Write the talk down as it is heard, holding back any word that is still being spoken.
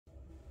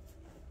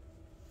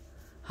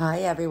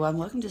Hi everyone,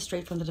 welcome to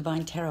Straight from the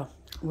Divine Tarot.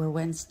 We're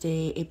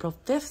Wednesday, April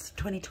 5th,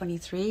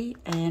 2023,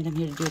 and I'm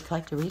here to do a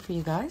collective read for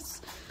you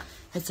guys.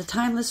 It's a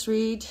timeless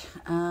read.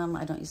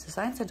 I don't use the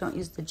signs, I don't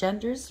use the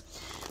genders,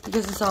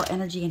 because it's all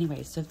energy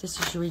anyway. So if this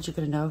is your read, you're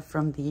going to know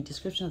from the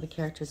description of the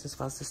characters as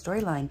well as the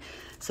storyline.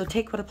 So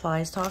take what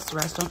applies, toss the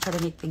rest, don't try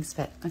to make things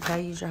fit,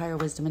 okay? Use your higher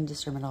wisdom and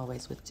discernment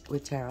always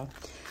with tarot.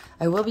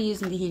 I will be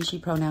using the he and she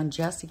pronoun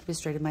just to keep it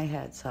straight in my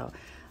head, so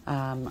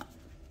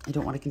I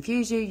don't want to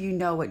confuse you. You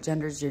know what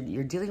genders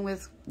you're dealing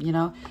with, you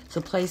know. So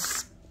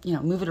place, you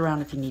know, move it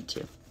around if you need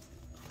to.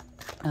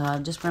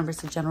 Just remember,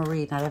 it's a general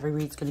read. Not every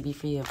read's going to be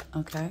for you,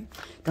 okay?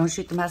 Don't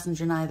shoot the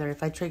messenger neither.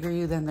 If I trigger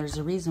you, then there's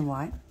a reason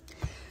why.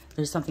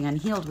 There's something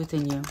unhealed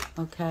within you,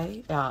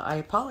 okay? I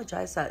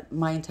apologize that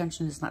my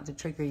intention is not to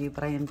trigger you,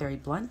 but I am very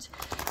blunt.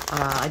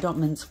 I don't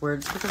mince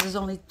words because there's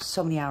only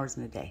so many hours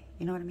in a day.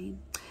 You know what I mean?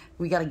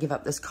 We got to give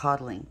up this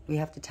coddling. We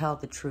have to tell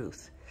the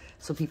truth.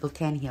 So people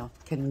can heal,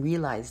 can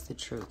realize the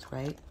truth,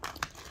 right?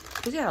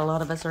 Because, yeah, a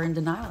lot of us are in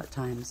denial at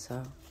times.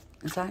 So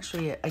it's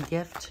actually a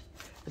gift.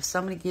 If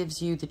somebody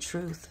gives you the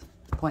truth,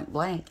 point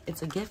blank,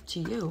 it's a gift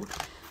to you.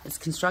 It's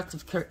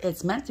constructive.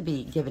 It's meant to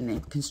be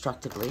given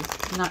constructively,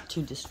 not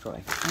to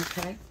destroy,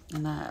 okay?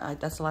 And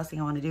that's the last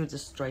thing I want to do is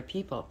destroy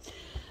people.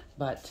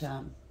 But,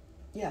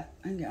 yeah,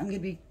 I'm going to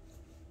be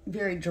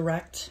very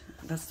direct.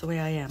 That's the way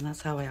I am.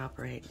 That's how I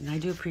operate. And I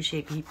do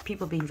appreciate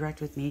people being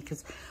direct with me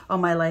because all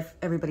my life,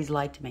 everybody's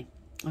lied to me.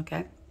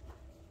 Okay?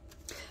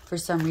 For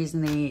some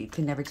reason, they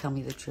can never tell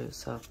me the truth.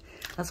 So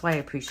that's why I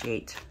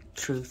appreciate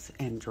truth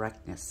and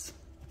directness.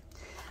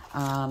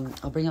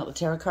 I'll bring out the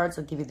tarot cards.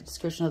 I'll give you the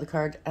description of the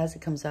card as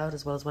it comes out,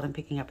 as well as what I'm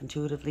picking up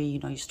intuitively. You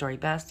know your story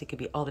best. It could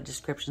be all the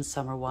descriptions,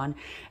 some are one,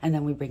 and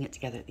then we bring it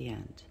together at the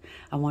end.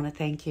 I want to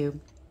thank you.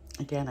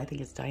 Again, I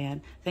think it's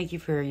Diane. Thank you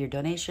for your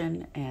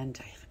donation. And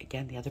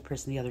again, the other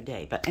person the other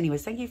day. But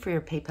anyways, thank you for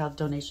your PayPal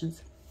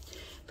donations,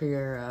 for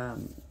your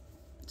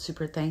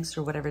super thanks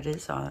or whatever it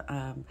is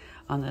on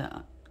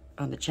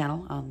the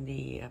channel, on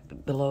the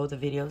below the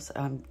videos.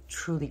 I'm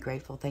truly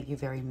grateful. Thank you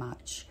very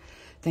much.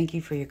 Thank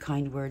you for your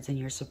kind words and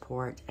your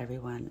support,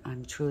 everyone.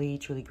 I'm truly,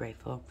 truly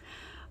grateful.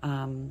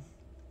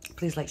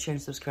 Please like, share,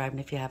 and subscribe. And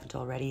if you haven't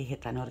already,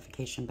 hit that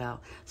notification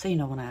bell so you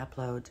know when I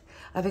upload.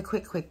 I have a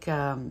quick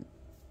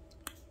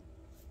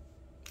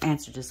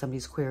answer to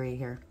somebody's query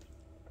here.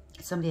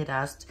 Somebody had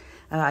asked,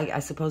 I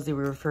suppose they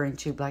were referring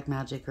to black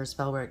magic or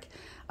spell work.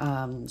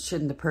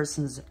 Shouldn't the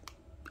persons,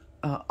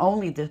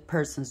 only the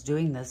persons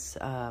doing this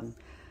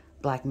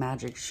black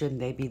magic,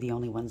 shouldn't they be the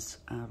only ones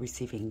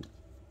receiving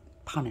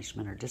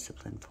punishment or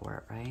discipline for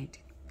it, right?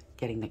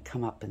 Getting the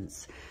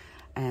comeuppance.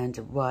 And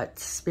what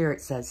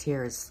Spirit says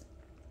here is,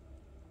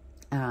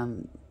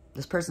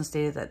 this person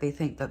stated that they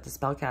think that the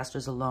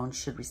spellcasters alone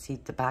should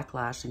receive the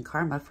backlash and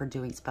karma for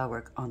doing spell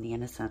work on the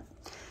innocent.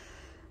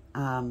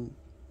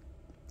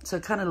 So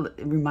it kind of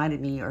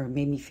reminded me or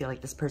made me feel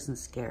like this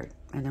person's scared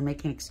and they're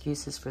making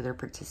excuses for their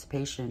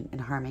participation in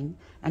harming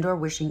and or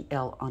wishing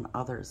ill on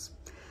others.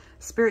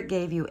 Spirit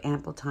gave you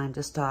ample time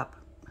to stop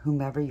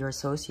whomever you're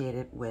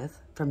associated with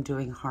from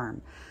doing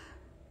harm.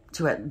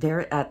 To at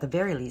the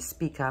very least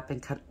speak up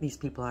and cut these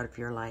people out of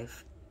your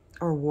life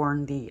or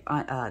warn the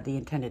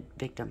intended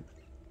victim.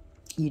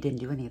 You didn't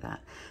do any of that.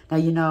 Now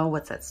you know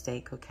what's at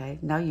stake, okay?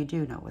 Now you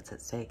do know what's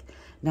at stake.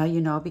 Now you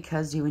know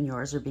because you and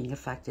yours are being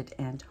affected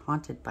and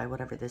haunted by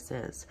whatever this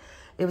is.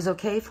 It was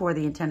okay for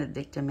the intended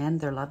victim and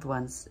their loved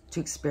ones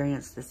to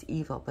experience this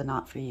evil, but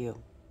not for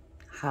you.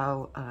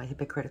 How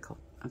hypocritical,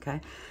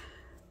 okay?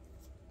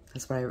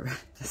 That's what I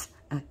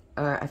wrote.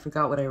 I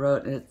forgot what I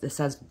wrote. It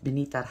says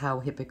beneath that,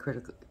 how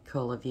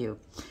hypocritical of you.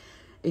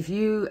 If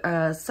you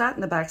sat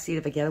in the backseat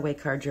of a getaway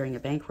car during a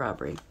bank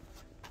robbery,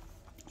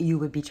 you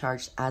would be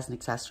charged as an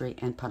accessory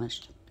and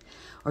punished.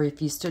 Or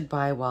if you stood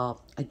by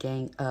while a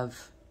gang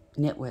of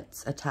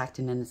nitwits attacked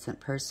an innocent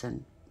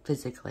person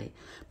physically,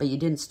 but you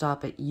didn't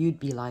stop it, you'd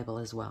be liable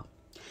as well.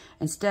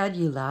 Instead,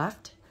 you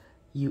laughed,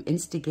 you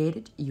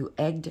instigated, you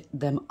egged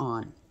them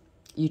on.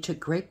 You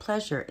took great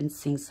pleasure in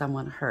seeing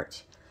someone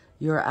hurt.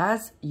 You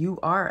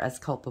are as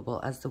culpable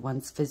as the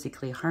ones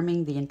physically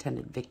harming the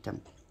intended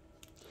victim.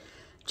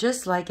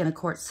 Just like in a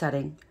court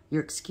setting,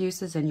 your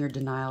excuses and your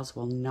denials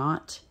will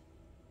not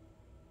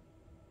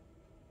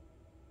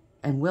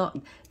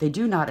they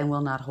do not and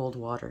will not hold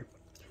water.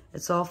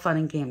 It's all fun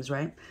and games,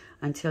 right?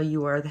 Until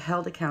you are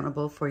held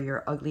accountable for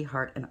your ugly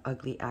heart and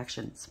ugly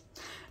actions.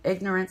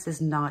 Ignorance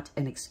is not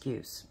an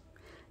excuse.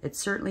 It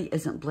certainly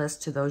isn't bliss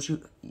to those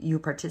you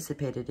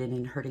participated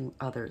in hurting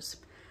others.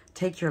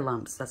 Take your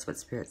lumps, that's what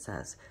Spirit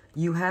says.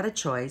 You had a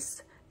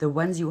choice. The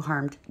ones you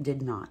harmed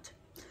did not.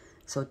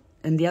 So,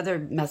 and the other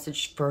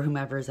message for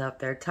whomever is out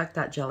there, tuck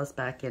that jealous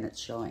back in, it's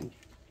showing.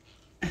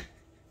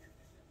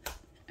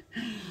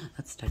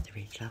 Let's start the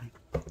read, shall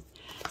we?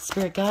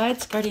 Spirit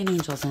guides, guardian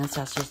angels,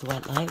 ancestors, the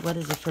white light. What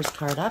is the first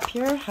card up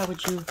here? How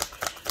would you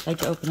like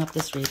to open up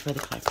this read for the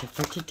collective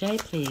for today,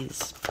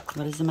 please?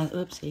 What is the message?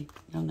 Oopsie.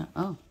 No.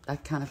 Oh,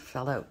 that kind of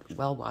fell out.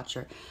 Well,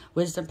 watcher.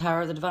 Wisdom,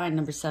 power of the divine,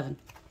 number 7.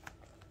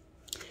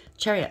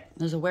 Chariot,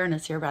 there's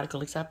awareness here,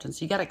 radical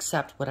acceptance. You got to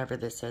accept whatever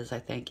this is, I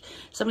think.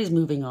 Somebody's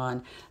moving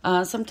on.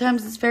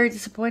 Sometimes it's very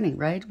disappointing,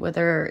 right?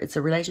 Whether it's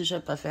a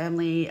relationship, a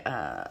family,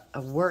 a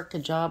work, a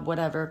job,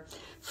 whatever,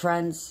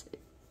 friends,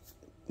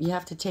 you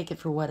have to take it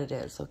for what it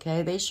is,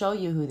 okay? They show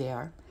you who they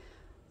are.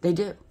 They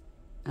do.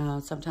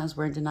 Sometimes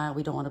we're in denial.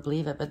 We don't want to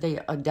believe it, but they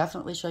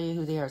definitely show you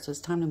who they are. So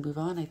it's time to move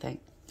on, I think,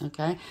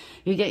 okay?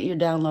 You get your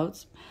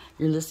downloads.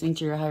 You're listening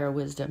to your higher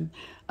wisdom.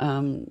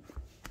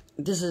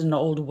 This is an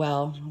old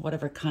well,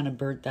 whatever kind of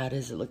bird that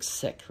is. It looks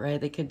sick,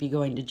 right? They could be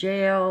going to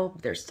jail.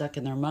 They're stuck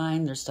in their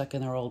mind. They're stuck in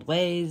their old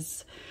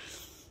ways.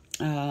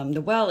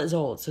 The well is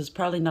old, so there's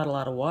probably not a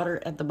lot of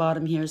water at the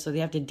bottom here, so they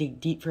have to dig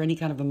deep for any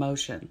kind of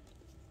emotion.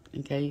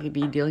 Okay, you could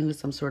be dealing with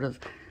some sort of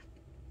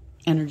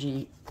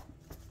energy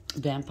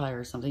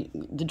vampire or something.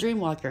 The dream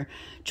walker,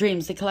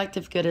 dreams, the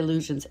collective good,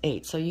 illusions,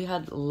 8. So you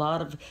had a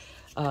lot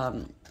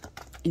of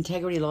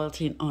integrity,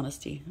 loyalty, and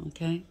honesty,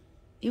 okay?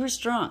 You were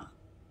strong.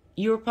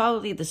 You were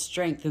probably the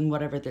strength in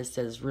whatever this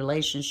is,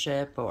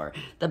 relationship or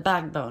the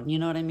backbone, you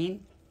know what I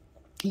mean?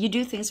 You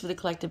do things for the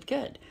collective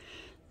good.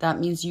 That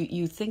means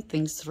you think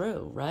things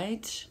through,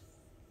 right?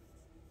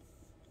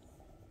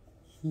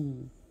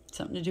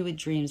 Something to do with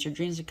dreams. Your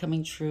dreams are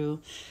coming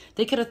true.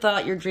 They could have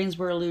thought your dreams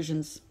were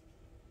illusions.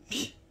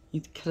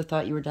 You could have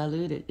thought you were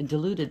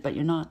deluded, but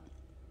you're not.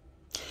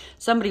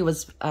 Somebody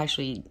was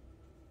actually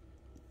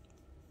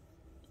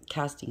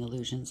casting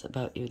illusions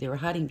about you. They were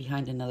hiding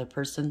behind another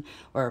person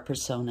or a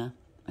persona,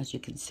 as you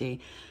can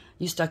see.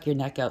 You stuck your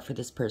neck out for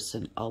this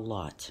person a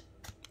lot.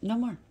 No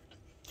more.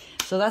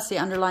 So that's the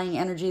underlying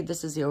energy.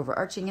 This is the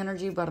overarching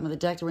energy. Bottom of the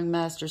deck, the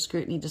ringmaster,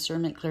 scrutiny,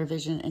 discernment, clear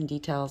vision, and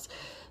details.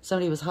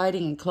 Somebody was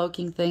hiding and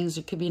cloaking things.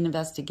 It could be an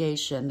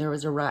investigation. There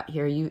was a rat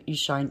here. You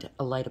shined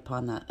a light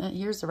upon that.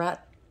 Here's the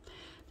rat.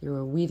 They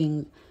were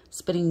weaving,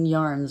 spinning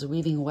yarns,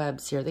 weaving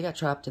webs here. They got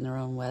trapped in their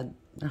own web.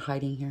 They're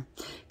hiding here.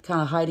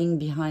 Kind of hiding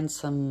behind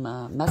some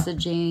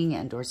messaging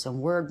and or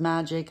some word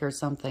magic or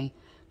something.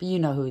 But you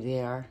know who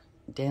they are.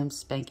 Damn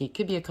spanky.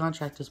 Could be a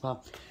contract as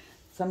well.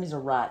 Somebody's a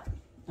rat.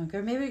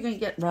 Okay, maybe you're going to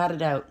get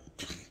ratted out.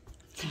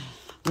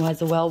 Who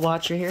has a well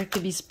watcher here? It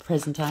could be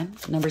prison time.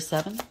 Number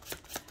 7.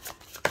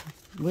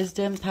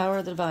 Wisdom, power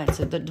of the divine.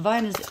 So the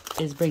divine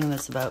is bringing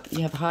this about.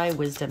 You have high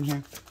wisdom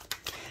here.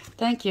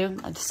 Thank you.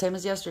 Same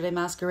as yesterday,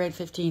 masquerade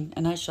 15.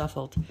 And I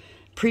shuffled.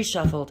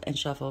 Pre-shuffled and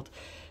shuffled.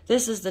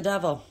 This is the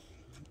devil.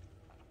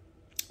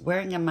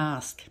 Wearing a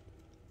mask.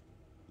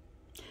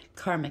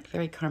 Karmic,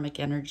 very karmic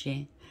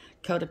energy.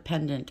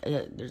 Codependent.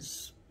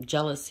 There's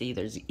jealousy,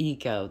 there's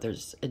ego,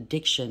 there's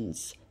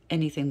addictions,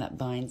 anything that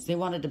binds. They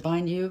wanted to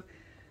bind you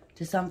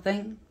to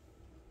something.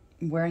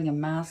 Wearing a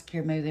mask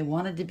here, maybe they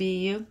wanted to be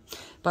you.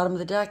 Bottom of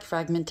the deck,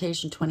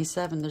 fragmentation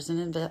 27. There's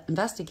an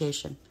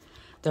investigation.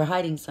 They're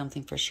hiding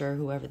something for sure,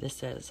 whoever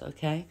this is,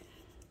 okay?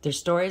 Their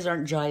stories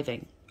aren't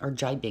jiving or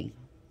jibing.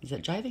 Is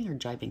it jiving or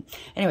jibing?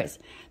 Anyways,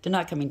 they're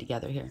not coming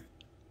together here.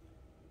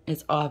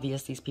 It's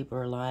obvious these people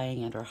are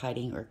lying and are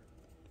hiding or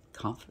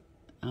I'm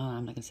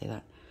not going to say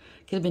that.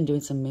 Could have been doing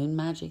some moon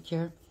magic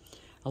here.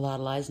 A lot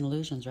of lies and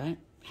illusions, right?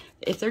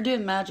 If they're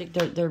doing magic,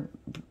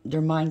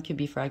 their mind could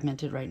be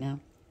fragmented right now.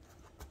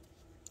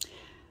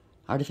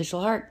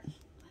 Artificial heart.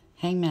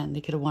 Hangman.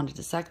 They could have wanted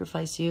to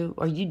sacrifice you.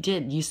 Or you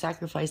did. You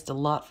sacrificed a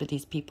lot for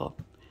these people.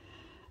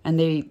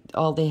 And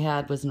all they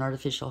had was an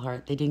artificial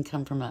heart. They didn't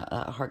come from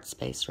a heart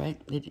space, right?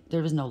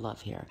 There was no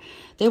love here.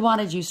 They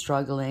wanted you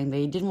struggling.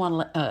 They didn't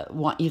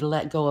want you to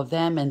let go of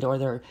them, or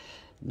they're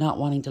not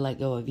wanting to let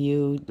go of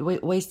you.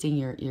 Wasting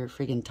your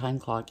friggin' time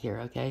clock here,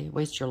 okay?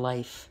 Waste your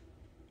life.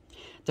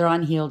 They're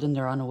unhealed and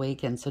they're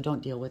unawakened, so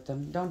don't deal with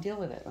them. Don't deal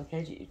with it,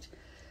 okay?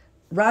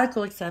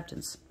 Radical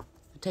acceptance.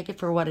 Take it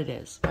for what it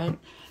is, right?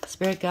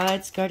 Spirit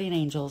guides, guardian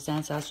angels,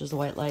 ancestors, the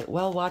white light.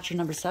 Well, watcher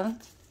number 7.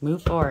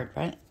 Move forward,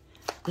 right?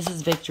 This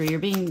is victory. You're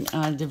being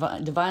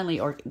divinely...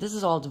 This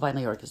is all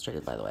divinely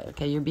orchestrated, by the way,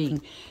 okay? You're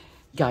being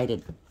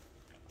guided.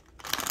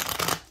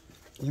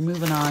 You're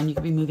moving on. You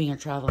could be moving or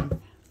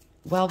traveling.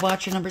 Well,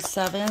 watcher number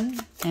 7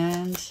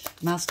 and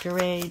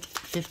masquerade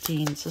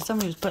 15. So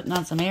somebody was putting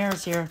on some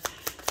airs here,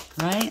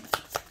 right?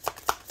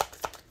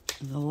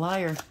 The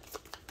liar.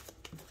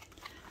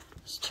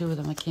 There's 2 of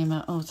them that came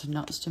out. Oh,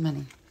 it's too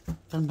many.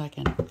 Put them back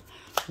in.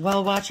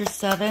 Well, watcher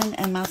 7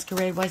 and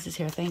masquerade. Why is this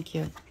here? Thank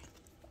you.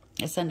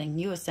 Ascending.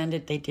 You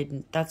ascended. They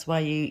didn't. That's why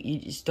you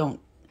just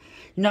don't.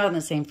 You're not on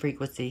the same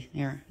frequency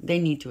here. They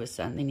need to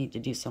ascend. They need to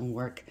do some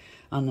work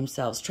on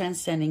themselves,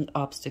 transcending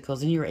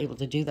obstacles, and you're able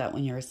to do that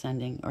when you're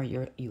ascending, or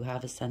you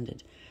have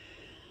ascended.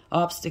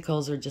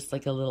 Obstacles are just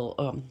like a little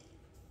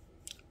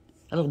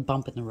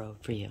bump in the road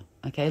for you.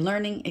 Okay,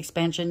 learning,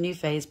 expansion, new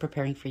phase,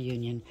 preparing for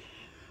union.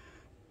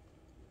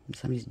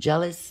 Somebody's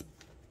jealous,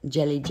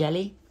 jelly.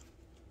 I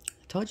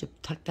told you,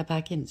 tuck that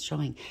back in. It's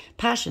showing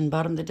passion.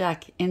 Bottom of the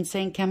deck,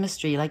 insane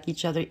chemistry, like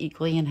each other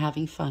equally and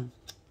having fun.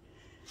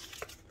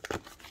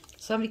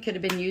 Somebody could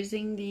have been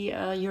using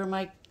the "you're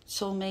my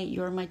soulmate,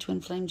 you're my twin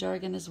flame"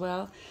 jargon as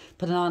well.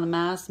 Putting on a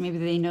mask. Maybe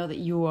they know that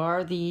you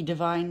are the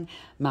divine,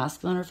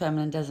 masculine or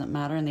feminine, doesn't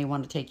matter, and they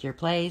want to take your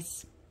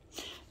place.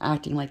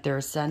 Acting like they're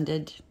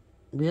ascended.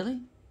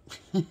 Really?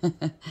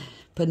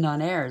 Putting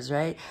on airs,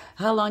 right?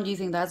 How long do you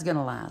think that's going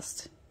to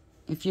last?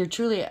 If you're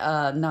truly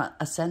not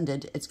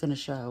ascended, it's going to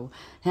show.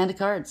 Hand of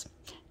cards.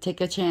 Take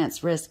a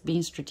chance, risk,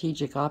 being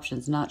strategic,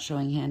 options, not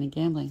showing hand in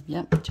gambling.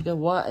 Yep, took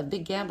a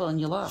big gamble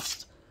and you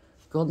lost.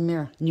 Golden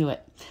mirror, knew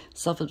it.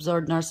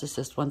 Self-absorbed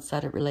narcissist,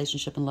 one-sided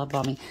relationship and love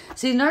bombing.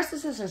 See,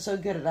 narcissists are so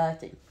good at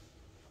acting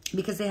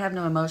because they have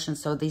no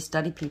emotions, so they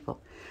study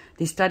people.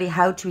 They study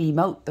how to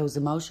emote those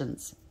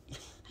emotions.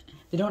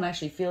 They don't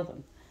actually feel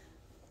them.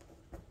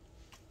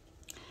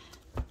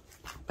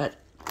 But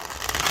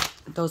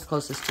those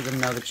closest to them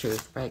know the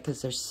truth, right?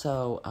 Because they're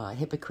so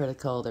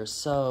hypocritical. They're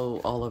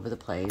so all over the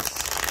place.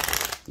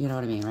 You know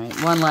what I mean, right?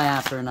 One lie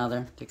after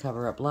another to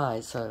cover up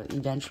lies. So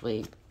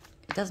eventually,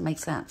 it doesn't make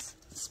sense.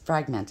 It's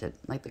fragmented,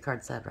 like the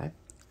card said, right?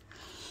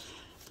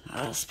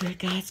 Spirit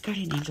guides,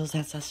 guardian angels,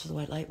 ancestors, the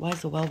white light. Why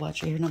is the well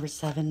watcher here? Number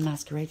 7,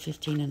 masquerade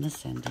 15, and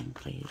ascending,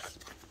 please.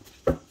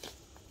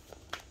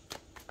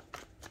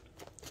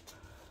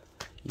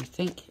 You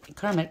think,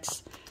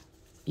 karmics,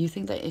 you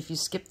think that if you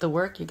skip the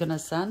work, you're going to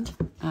ascend?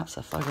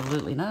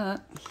 Absolutely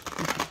not.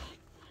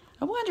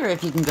 I wonder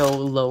if you can go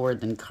lower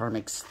than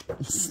karmic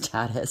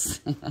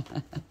status. I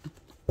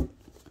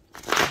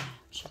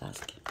should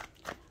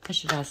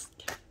ask.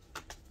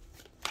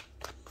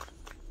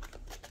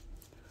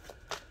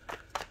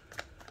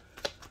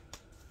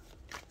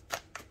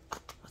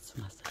 What's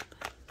the message?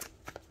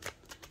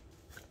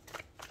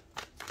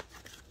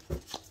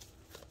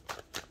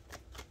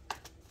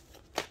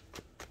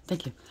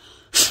 Thank you.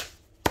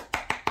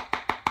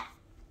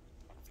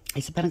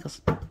 Ace of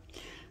Pentacles.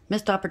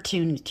 Missed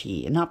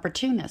opportunity. An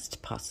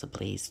opportunist,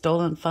 possibly.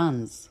 Stolen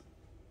funds.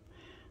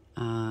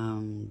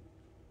 I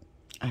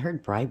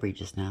heard bribery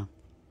just now.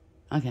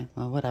 Okay,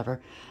 well,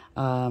 whatever.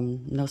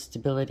 No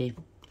stability.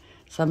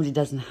 Somebody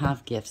doesn't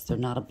have gifts. They're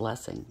not a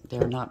blessing.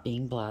 They're not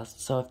being blessed.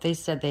 So if they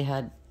said they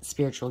had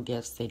spiritual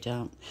gifts, they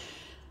don't.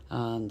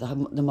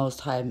 The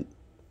Most High,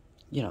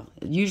 you know,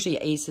 usually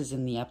aces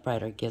in the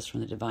upright are gifts from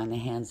the divine. The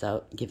hands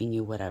out, giving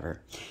you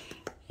whatever.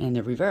 In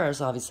the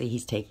reverse, obviously,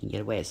 he's taking it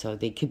away. So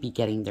they could be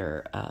getting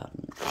their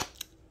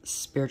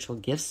spiritual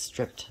gifts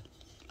stripped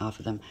off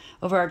of them.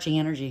 Overarching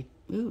energy.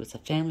 Ooh, it's a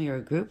family or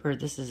a group, or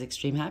this is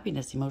extreme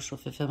happiness, emotional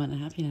fulfillment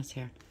and happiness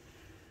here.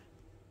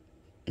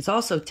 It's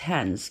also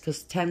tens,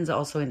 because tens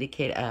also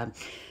indicate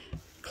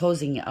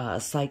closing a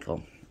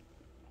cycle.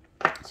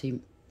 So,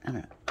 I don't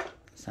know.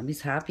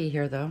 Somebody's happy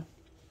here, though.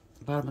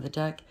 Bottom of the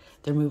deck.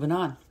 They're moving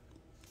on.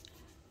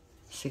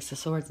 6 of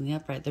Swords in the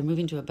upright. They're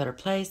moving to a better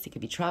place. They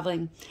could be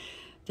traveling.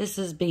 This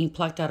is being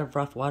plucked out of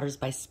rough waters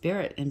by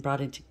spirit and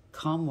brought into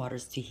calm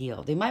waters to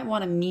heal. They might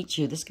want to meet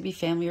you. This could be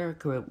family or a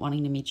group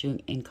wanting to meet you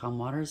in calm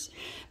waters.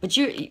 But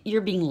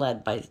you're being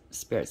led by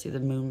spirit. See the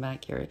moon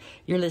back here?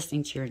 You're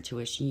listening to your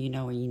intuition. You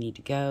know where you need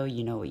to go.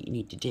 You know what you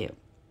need to do.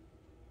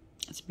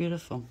 It's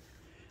beautiful.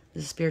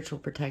 This is spiritual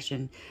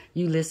protection.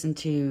 You listen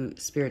to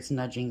spirit's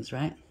nudgings,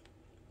 right?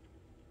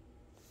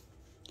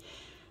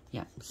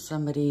 Yeah,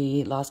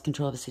 somebody lost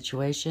control of a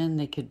situation.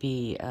 They could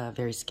be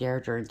very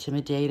scared or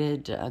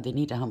intimidated. They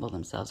need to humble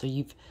themselves, or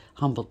you've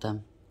humbled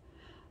them.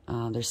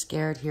 They're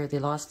scared here. They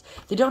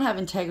don't have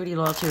integrity,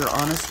 loyalty, or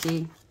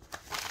honesty.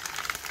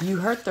 You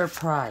hurt their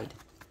pride.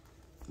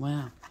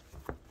 Wow.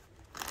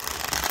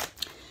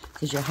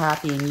 Because you're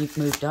happy and you've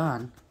moved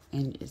on.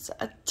 And it's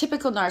a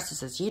typical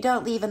narcissist. You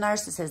don't leave a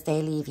narcissist,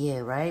 they leave you,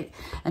 right?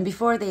 And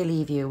before they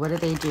leave you, what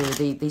do?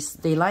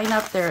 They line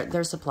up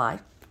their supply.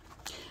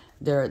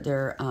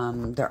 They're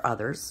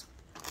others.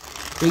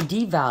 They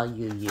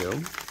devalue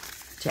you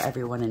to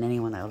everyone and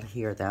anyone that will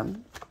hear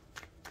them,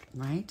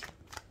 right?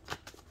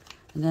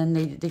 And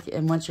then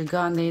and once you're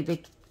gone,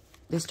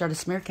 they start a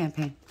smear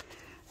campaign,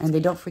 and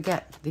they don't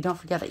forget. They don't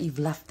forget that you've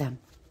left them.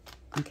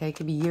 Okay, it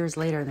could be years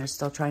later, and they're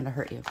still trying to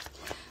hurt you.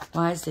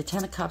 Why is the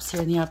 10 of Cups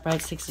here in the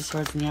upright, 6 of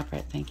Swords in the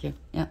upright? Thank you.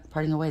 Yeah,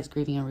 parting away is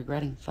grieving and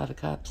regretting. 5 of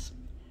Cups.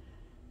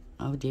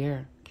 Oh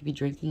dear, could be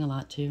drinking a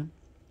lot too.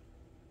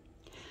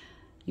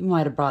 You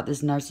might have brought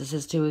this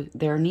narcissist to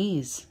their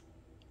knees.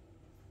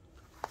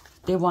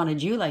 They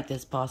wanted you like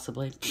this,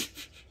 possibly.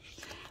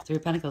 3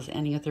 of Pentacles,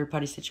 ending a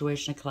third-party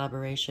situation, a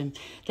collaboration.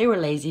 They were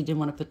lazy, didn't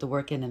want to put the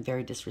work in, and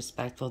very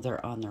disrespectful.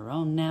 They're on their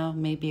own now,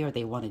 maybe, or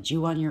they wanted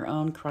you on your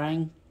own,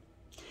 crying.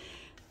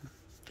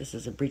 This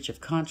is a breach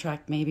of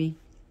contract, maybe.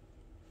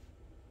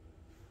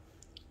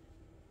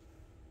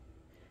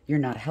 You're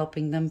not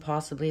helping them,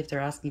 possibly, if they're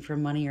asking for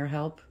money or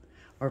help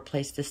or a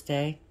place to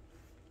stay.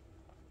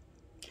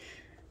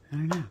 I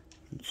don't know.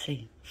 Let's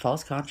see.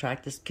 False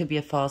contract. This could be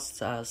a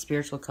false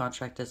spiritual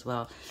contract as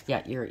well.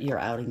 Yeah, you're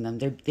outing them.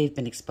 They've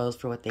been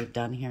exposed for what they've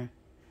done here.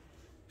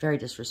 Very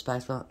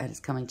disrespectful, and it's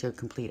coming to a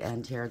complete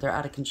end here. They're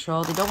out of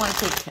control. They don't want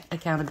to take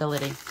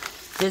accountability.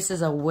 This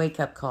is a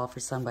wake-up call for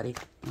somebody,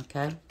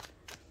 okay?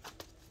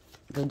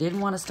 They didn't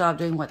want to stop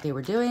doing what they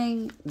were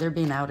doing. They're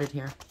being outed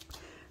here.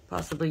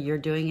 Possibly you're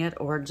doing it,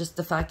 or just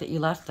the fact that you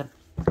left them.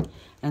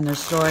 And their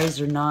stories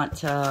are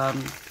not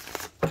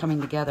coming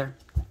together.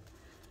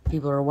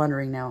 People are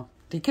wondering now.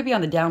 They could be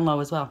on the down low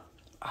as well.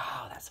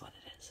 Oh, that's what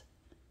it is.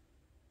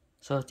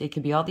 So it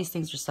could be all these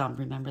things for some.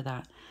 Remember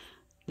that.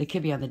 They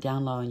could be on the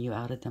down low and you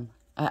outed them.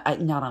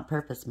 Not on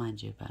purpose,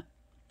 mind you, but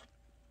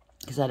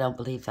because I don't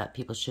believe that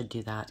people should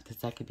do that, because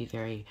that could be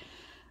very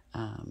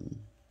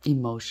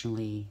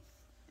emotionally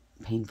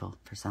painful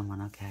for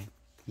someone, okay?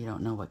 You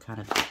don't know what kind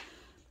of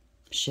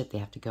shit they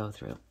have to go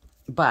through.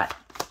 But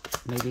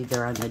maybe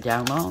they're on the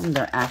down low and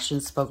their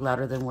actions spoke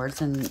louder than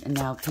words, and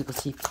now people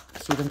see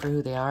them for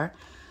who they are.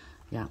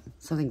 Yeah,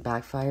 something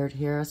backfired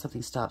here.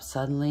 Something stopped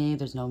suddenly.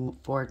 There's no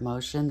forward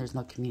motion. There's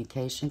no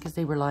communication because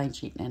they were lying,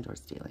 cheating, and or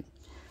stealing.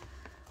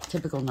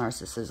 Typical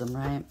narcissism,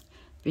 right?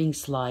 Being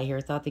sly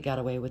here. Thought they got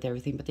away with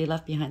everything, but they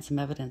left behind some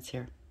evidence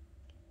here.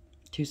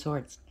 2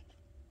 swords.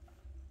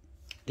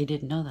 They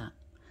didn't know that.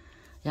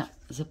 Yeah,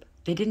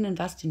 they didn't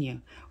invest in you,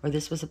 or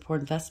this was a poor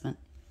investment.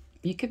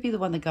 You could be the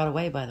one that got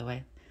away, by the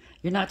way.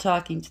 You're not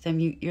talking to them.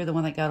 You're the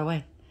one that got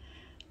away.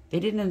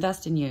 They didn't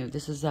invest in you.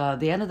 This is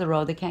the end of the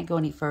road. They can't go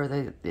any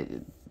further.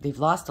 They've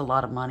lost a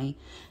lot of money.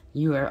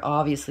 You are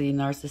obviously a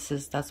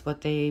narcissist. That's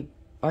what they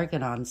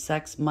bargain on.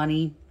 Sex,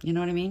 money, you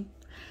know what I mean?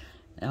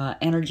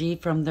 Energy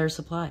from their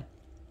supply.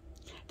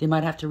 They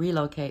might have to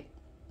relocate.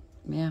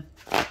 Yeah.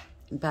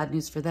 Bad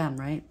news for them,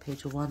 right?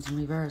 Page of Wands in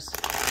reverse.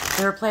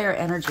 They're a player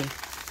energy.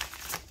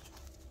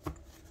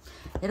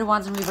 8 of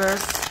Wands in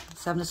reverse.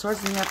 7 of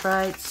Swords in the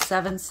upright.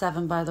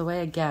 7-7, by the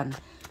way. Again,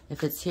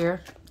 if it's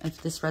here,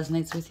 if this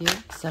resonates with you.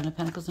 7 of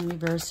Pentacles in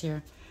reverse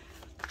here.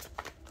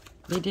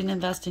 They didn't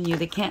invest in you.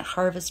 They can't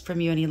harvest from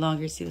you any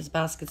longer. See, this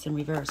basket's in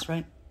reverse,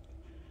 right?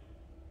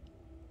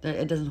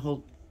 It doesn't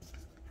hold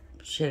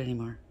shit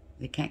anymore.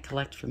 They can't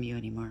collect from you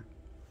anymore.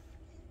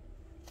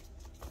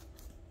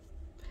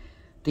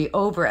 They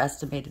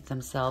overestimated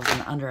themselves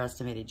and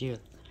underestimated you.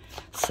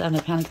 7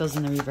 of Pentacles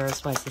in the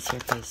reverse. Why is this here,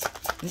 please?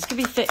 This could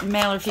be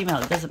male or female.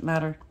 It doesn't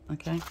matter,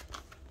 okay?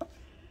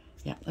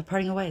 Yeah, they're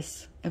parting of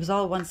ways. It was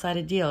all a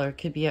one-sided deal, or it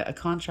could be a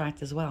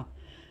contract as well.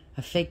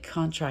 A fake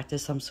contract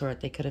of some sort.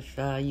 They could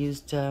have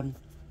used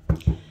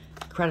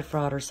credit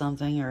fraud or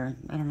something, or,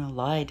 I don't know,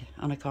 lied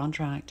on a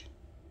contract.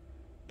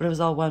 But it was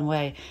all one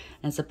way,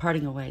 and it's a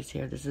parting of ways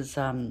here. This is,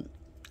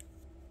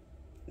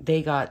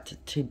 they got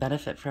to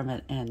benefit from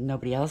it, and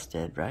nobody else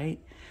did, right?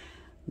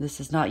 This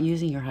is not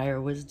using your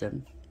higher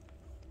wisdom.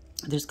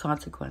 There's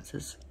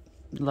consequences.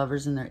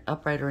 Lovers in the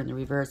upright or in the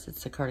reverse,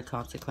 it's a card of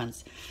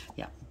consequence.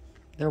 Yeah,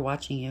 they're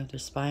watching you. They're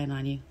spying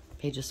on you.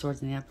 Page of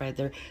Swords in the upright.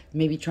 They're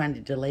maybe trying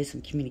to delay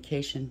some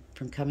communication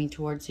from coming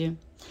towards you.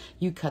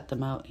 You cut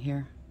them out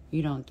here.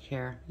 You don't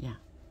care. Yeah,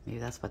 maybe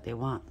that's what they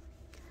want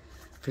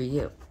for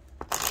you.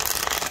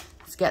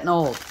 It's getting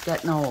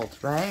old,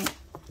 right?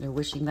 They're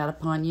wishing that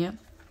upon you.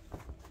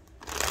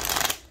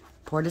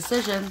 Poor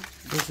decision.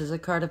 This is a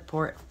card of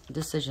poor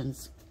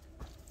decisions.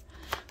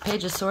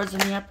 Page of Swords in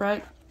the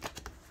upright.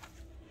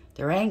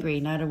 They're angry.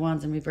 Knight of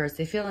Wands in reverse.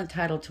 They feel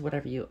entitled to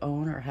whatever you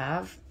own or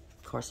have.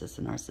 Of course, it's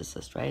a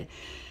narcissist, right?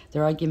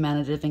 They're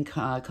argumentative and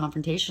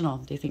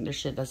confrontational. They think their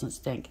shit doesn't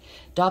stink.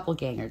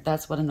 Doppelganger.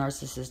 That's what a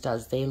narcissist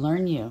does. They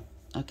learn you,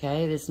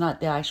 okay? It's not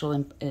the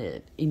actual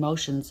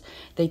emotions.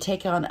 They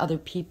take on other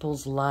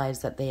people's lives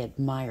that they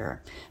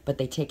admire, but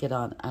they take it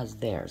on as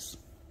theirs.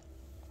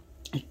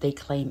 They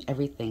claim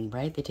everything,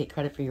 right? They take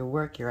credit for your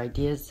work, your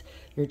ideas,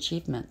 your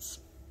achievements.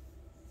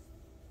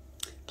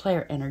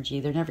 Player energy.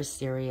 They're never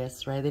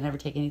serious, right? They never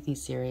take anything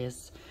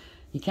serious.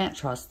 You can't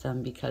trust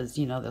them because,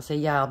 you know, they'll say,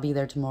 yeah, I'll be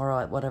there tomorrow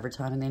at whatever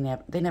time, and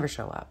they never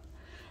show up.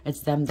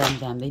 It's them.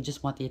 They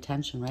just want the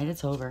attention, right?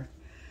 It's over.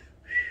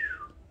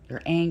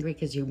 You're angry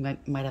because you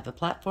might have a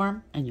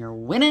platform, and you're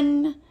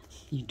winning.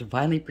 You're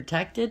divinely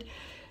protected.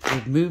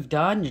 You've moved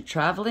on. You're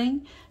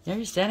traveling. There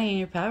you're standing in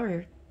your power.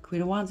 You're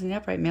Queen of Wands in the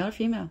upright, male or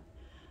female.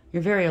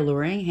 You're very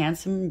alluring,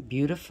 handsome,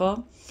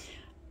 beautiful,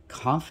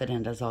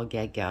 confident as all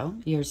get go.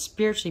 You're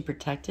spiritually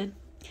protected.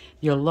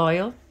 You're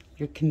loyal.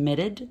 You're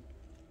committed.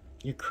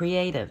 You're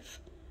creative.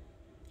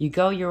 You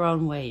go your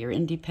own way. You're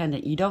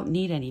independent. You don't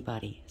need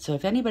anybody. So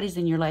if anybody's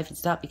in your life,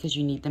 it's not because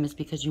you need them. It's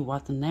because you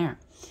want them there.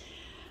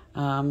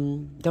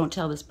 Don't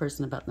tell this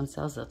person about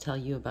themselves. They'll tell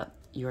you about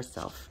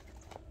yourself.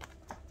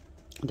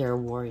 They're a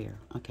warrior,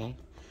 okay?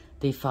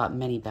 They fought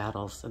many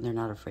battles, and they're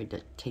not afraid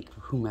to take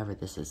whomever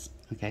this is,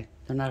 okay?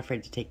 They're not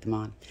afraid to take them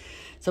on.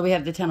 So we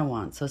have the 10 of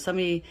Wands. So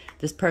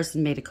this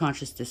person made a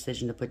conscious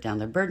decision to put down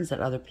their burdens that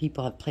other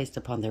people have placed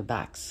upon their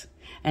backs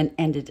and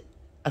ended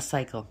a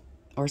cycle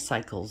or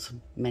cycles,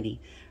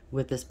 many,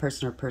 with this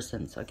person or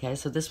persons, okay?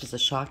 So this was a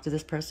shock to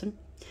this person,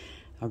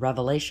 a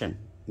revelation,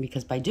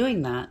 because by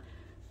doing that,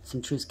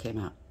 some truths came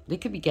out. They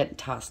could be getting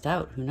tossed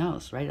out, who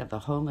knows, right? Of a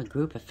home, a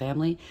group, a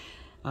family.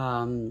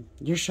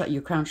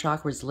 Your crown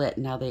chakra is lit.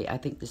 Now I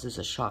think this is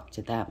a shock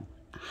to them,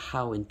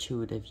 how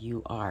intuitive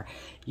you are.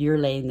 You're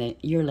laying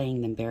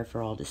them bare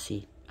for all to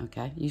see,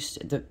 okay?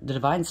 The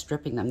divine's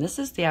stripping them. This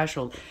is the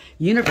actual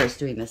universe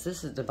doing this.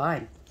 This is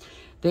divine.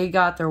 They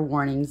got their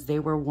warnings. They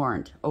were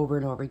warned over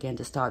and over again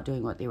to stop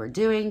doing what they were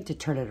doing, to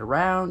turn it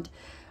around,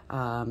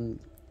 to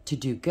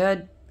do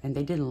good, and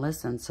they didn't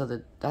listen.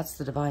 So that's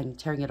the divine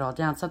tearing it all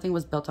down. Something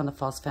was built on a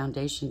false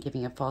foundation,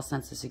 giving a false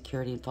sense of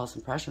security and false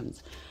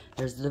impressions.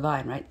 There's the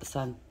divine, right? The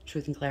sun,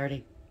 truth and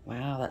clarity.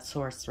 Wow, that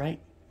source,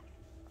 right?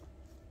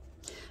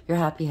 You're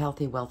happy,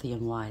 healthy, wealthy,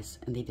 and wise.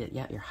 And they did,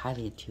 yeah, you're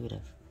highly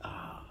intuitive.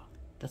 Oh,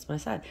 that's what I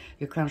said.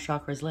 Your crown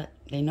chakra is lit.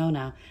 They know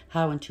now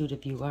how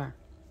intuitive you are.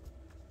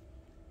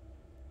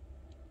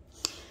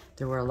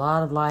 There were a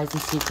lot of lies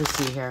and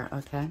secrecy here,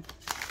 okay?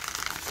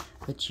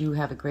 But you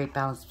have a great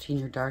balance between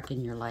your dark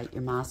and your light,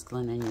 your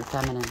masculine and your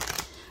feminine.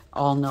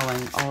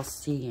 All-knowing,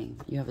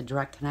 all-seeing. You have a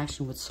direct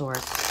connection with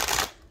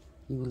Source.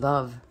 You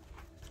love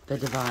the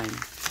divine.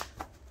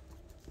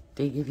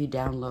 They give you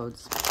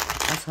downloads.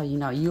 That's how you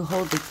know. You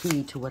hold the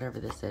key to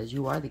whatever this is.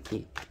 You are the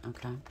key,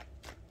 okay?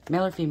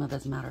 Male or female,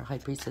 doesn't matter. High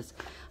Priestess,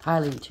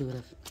 highly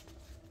intuitive.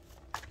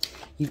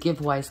 You give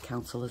wise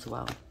counsel as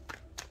well.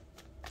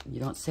 You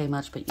don't say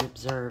much, but you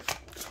observe.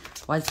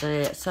 Why is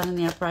the Sun in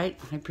the upright?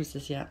 High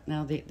Priestess, yeah.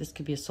 Now, this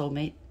could be a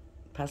soulmate.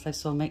 Past life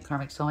soulmate,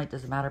 karmic soulmate,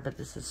 doesn't matter, but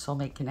this is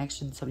soulmate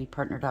connection. Somebody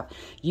partnered up.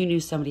 You knew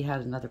somebody had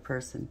another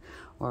person,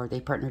 or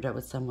they partnered up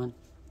with someone.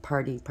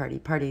 Party, party,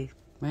 party,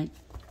 right?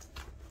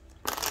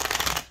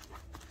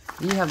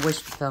 You have wish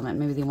fulfillment.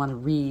 Maybe they want to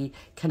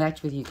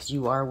reconnect with you because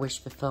you are wish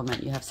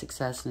fulfillment. You have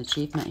success and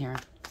achievement here.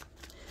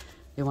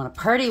 They want to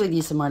party with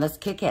you some more. Let's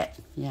kick it.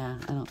 Yeah,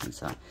 I don't think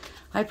so.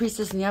 High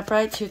Priestess in the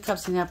upright. 2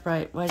 cups in the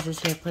upright. Why is this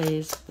here,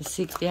 please?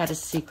 They had a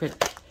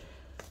secret.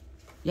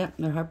 Yep,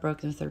 they're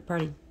heartbroken. A third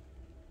party.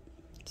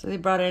 So they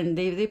brought in,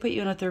 they put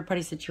you in a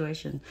third-party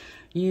situation.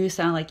 You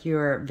sound like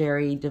you're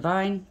very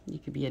divine. You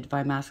could be a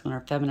divine masculine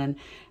or feminine.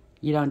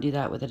 You don't do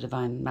that with a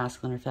divine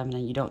masculine or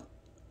feminine. You don't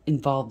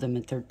involve them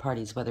in third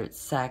parties, whether it's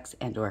sex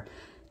and or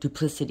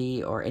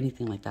duplicity or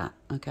anything like that,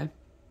 okay?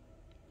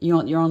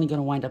 You're only going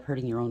to wind up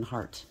hurting your own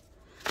heart.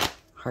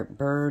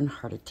 Heartburn,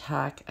 heart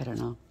attack, I don't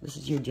know. This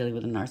is, you're dealing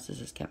with a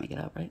narcissist. Can't make it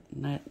out, right?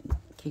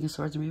 King of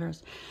Swords in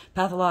reverse.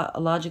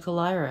 Pathological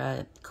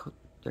liar,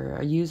 they're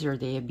a user.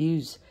 They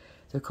abuse.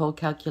 They're cold,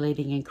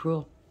 calculating, and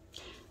cruel.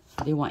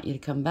 They want you to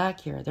come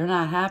back here. They're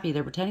not happy.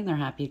 They're pretending they're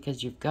happy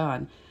because you've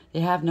gone. They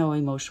have no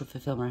emotional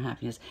fulfillment or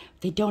happiness.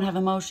 They don't have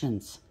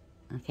emotions.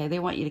 Okay? They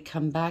want you to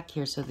come back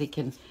here so they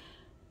can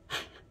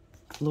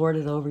lord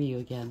it over you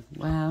again.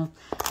 Well,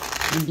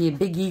 it'd be a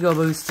big ego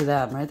boost to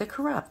them, right? They're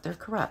corrupt. They're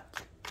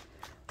corrupt.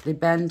 They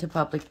bend to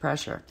public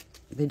pressure.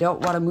 They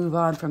don't want to move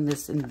on from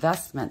this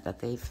investment that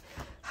they've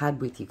had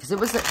with you. Because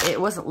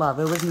it wasn't love.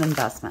 It was an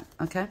investment.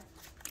 Okay?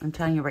 I'm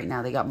telling you right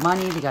now, they got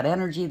money, they got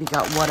energy, they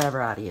got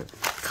whatever out of you.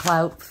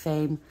 Clout,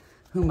 fame,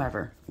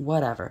 whomever,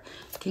 whatever.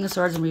 King of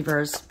Swords in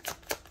reverse.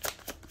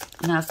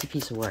 Nasty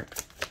piece of work.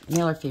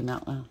 Male or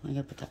female? Oh, I'm going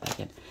to put that back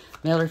in.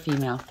 Male or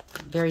female?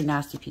 Very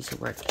nasty piece of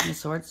work. King of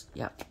Swords?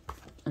 Yeah.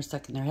 They're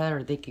stuck in their head,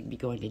 or they could be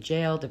going to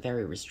jail. They're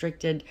very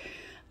restricted.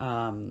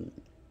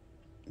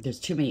 There's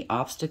too many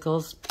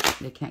obstacles.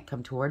 They can't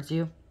come towards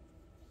you.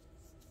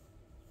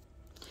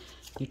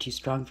 You're too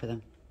strong for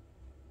them.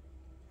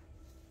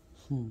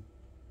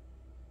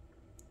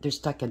 They're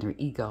stuck in their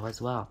ego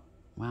as well.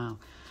 Wow.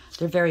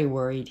 They're very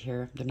worried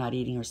here. They're not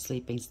eating or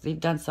sleeping. So they've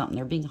done something.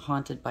 They're being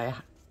haunted by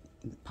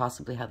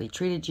possibly how they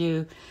treated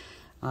you,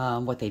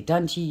 what they've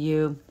done to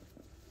you.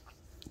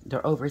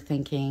 They're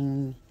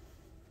overthinking.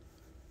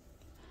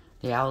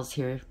 The owls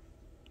here,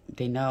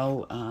 they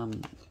know.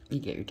 You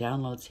get your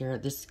downloads here.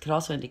 This could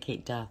also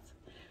indicate death,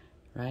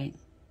 right?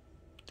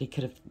 They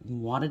could have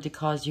wanted to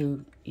cause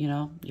you, you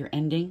know, your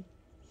ending.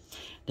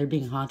 They're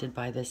being haunted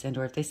by this. And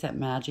or if they sent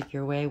magic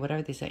your way,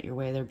 whatever they sent your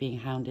way, they're being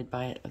hounded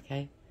by it,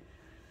 okay?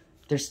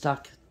 They're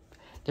stuck.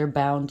 They're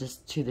bound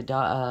just to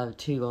the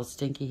to old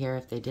Stinky here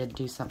if they did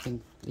do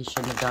something they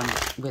shouldn't have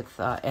done with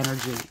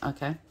energy,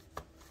 okay?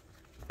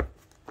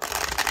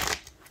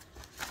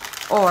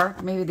 Or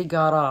maybe they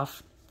got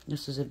off.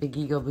 This was a big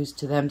ego boost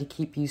to them to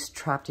keep you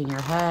trapped in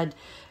your head,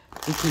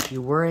 to keep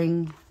you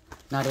worrying,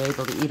 not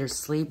able to eat or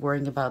sleep,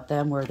 worrying about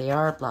them, where they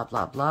are, blah,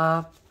 blah,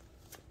 blah.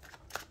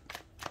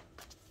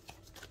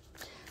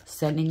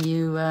 Sending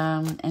you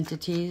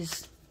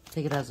entities,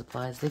 take it as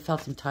applies. They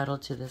felt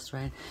entitled to this,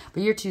 right?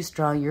 But you're too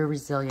strong. You're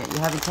resilient. You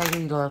have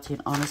integrity, loyalty,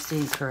 and honesty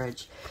and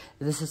courage.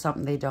 This is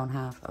something they don't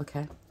have,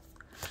 okay?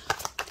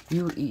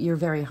 You're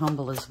very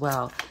humble as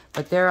well.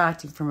 But they're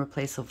acting from a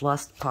place of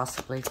lust,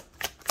 possibly.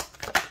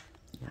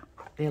 Yeah,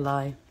 they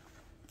lie.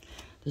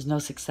 There's no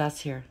success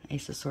here.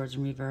 Ace of Swords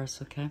in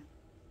reverse, okay?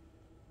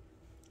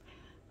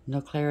 No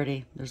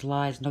clarity. There's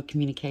lies. No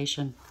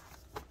communication.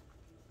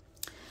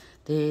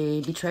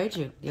 They betrayed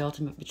you. The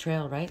ultimate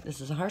betrayal, right? This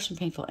is a harsh and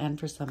painful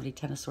end for somebody.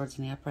 10 of Swords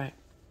in the upright.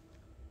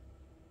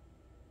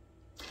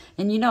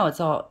 And you know it's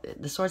all...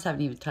 The swords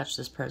haven't even touched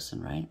this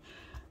person, right?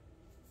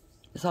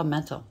 It's all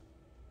mental.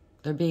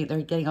 They're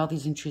getting all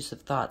these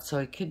intrusive thoughts. So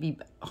it could be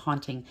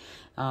haunting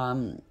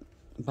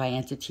by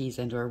entities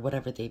and or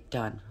whatever they've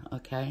done,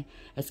 okay?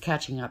 It's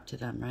catching up to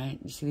them, right?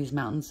 You see these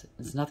mountains?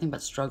 It's nothing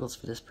but struggles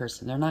for this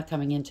person. They're not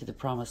coming into the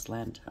promised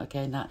land,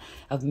 okay? Not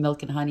of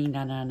milk and honey,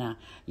 no.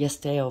 You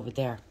stay over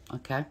there,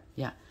 okay?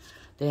 Yeah,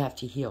 they have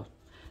to heal.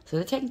 So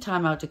they're taking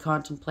time out to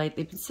contemplate.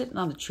 They've been sitting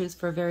on the truth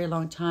for a very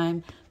long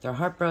time. They're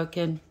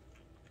heartbroken.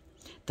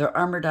 They're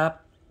armored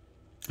up.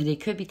 They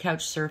could be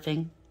couch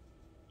surfing,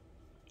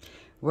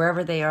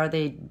 Wherever they are,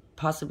 they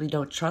possibly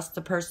don't trust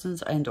the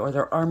persons, and or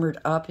they're armored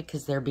up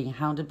because they're being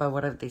hounded by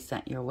whatever they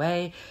sent your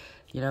way.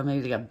 You know,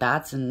 maybe they got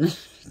bats and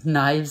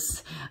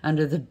knives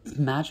under the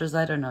mattress.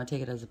 I don't know.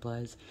 Take it as it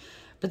applies.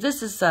 But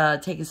this is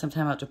taking some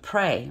time out to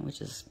pray,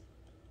 which is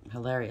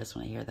hilarious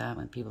when I hear that,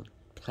 when people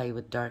play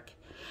with dark.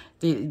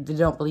 They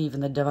don't believe in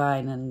the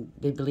divine, and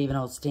they believe in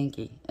old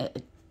stinky.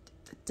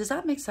 Does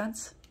that make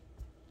sense?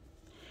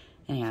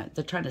 Anyhow,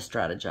 they're trying to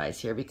strategize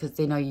here because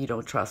they know you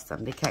don't trust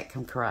them. They can't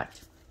come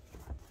correct.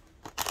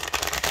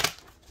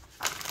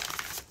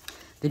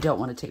 They don't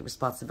want to take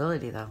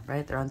responsibility, though,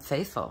 right? They're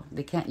unfaithful.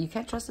 You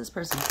can't trust this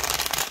person.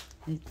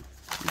 You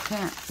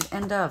can't. The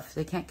end of.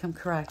 They can't come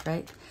correct,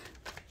 right?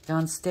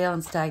 Gone stale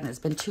and stagnant. It's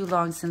been too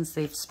long since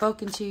they've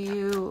spoken to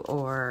you,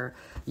 or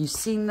you've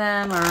seen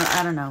them, or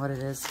I don't know what it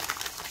is.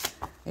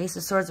 Ace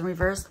of Swords in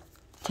reverse.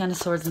 10 of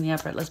Swords in the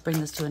upright. Let's bring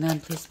this to an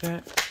end, please,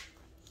 Spirit.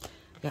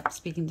 Yeah,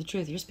 speaking the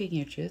truth. You're speaking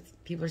your truth.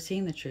 People are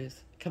seeing the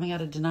truth. Coming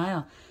out of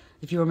denial.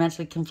 If you were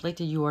mentally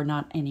conflicted, you are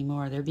not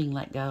anymore. They're being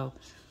let go.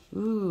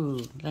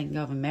 Ooh, letting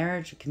go of a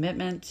marriage, a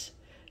commitment.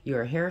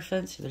 You're a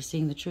Hierophant. They're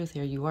seeing the truth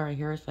here. You are a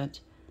Hierophant.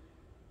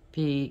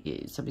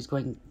 Somebody's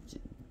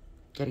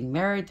getting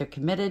married. They're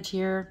committed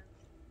here.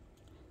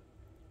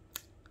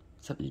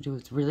 Something to do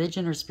with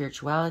religion or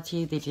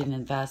spirituality. They didn't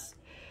invest.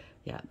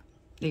 Yeah,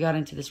 they got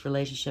into this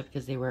relationship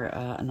because they were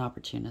an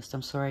opportunist.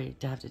 I'm sorry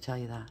to have to tell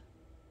you that.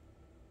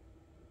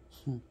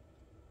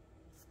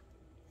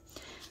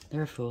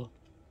 They're a fool,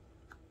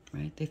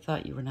 right? They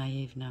thought you were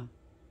naive. No,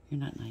 you're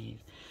not naive.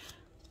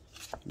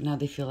 Now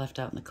they feel left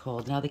out in the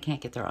cold. Now they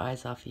can't get their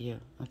eyes off of you,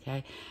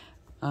 okay?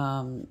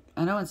 I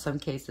know in some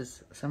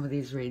cases, some of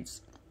these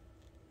reads,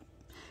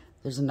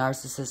 there's a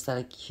narcissist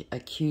that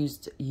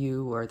accused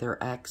you or their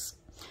ex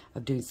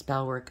of doing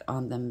spell work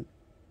on them,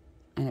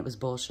 and it was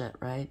bullshit,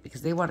 right?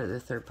 Because they wanted the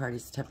third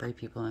parties, temporary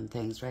people and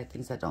things, right?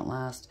 Things that don't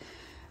last.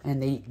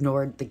 And they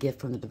ignored the gift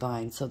from the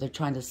divine. So they're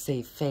trying to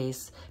save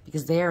face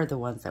because they're the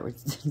ones that were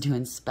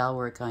doing spell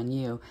work on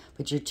you.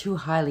 But you're too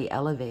highly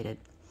elevated.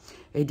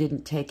 They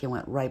didn't take and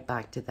went right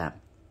back to them.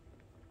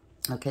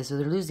 Okay, so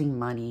they're losing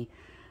money.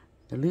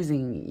 They're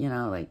losing, you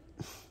know, like,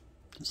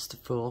 just a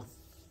fool.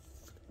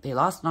 They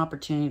lost an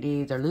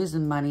opportunity. They're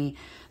losing money.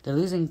 They're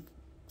losing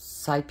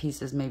side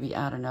pieces, maybe,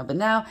 I don't know. But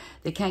now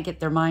they can't get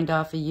their mind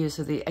off of you.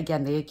 So, they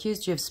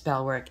accused you of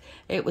spell work.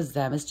 It was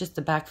them. It's just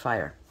a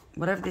backfire.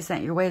 Whatever they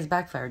sent your way is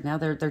backfired. Now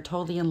they're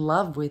totally in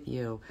love with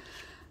you.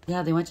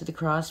 Yeah, they went to the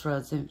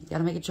crossroads. You got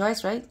to make a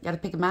choice, right? You got to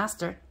pick a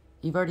master.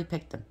 You've already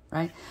picked them,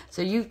 right?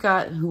 So you've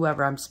got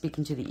whoever, I'm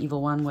speaking to, the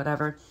evil one,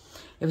 whatever.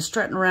 It was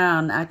strutting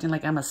around, acting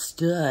like I'm a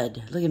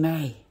stud. Look at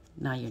me.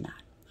 No, you're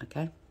not,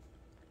 okay?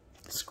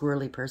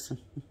 Squirrely person.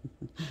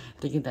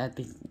 Thinking that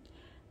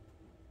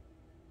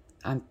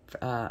I'm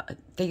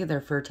thinking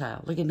they're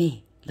fertile. Look at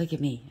me. Look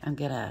at me. I'm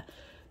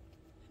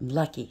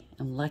lucky.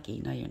 I'm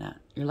lucky. No, you're not.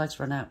 Your luck's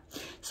run out.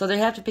 So they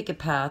have to pick a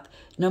path.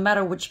 No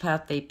matter which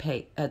path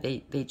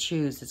they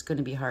choose, it's going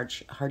to be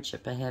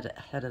hardship ahead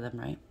of them,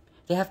 right?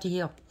 They have to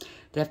heal.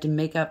 They have to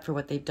make up for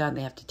what they've done.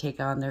 They have to take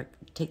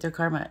their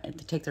karma,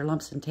 and take their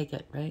lumps and take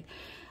it, right?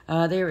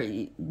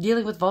 They're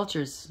dealing with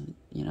vultures,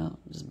 you know.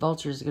 These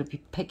vultures are going to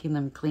be picking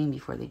them clean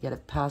before they get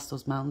it past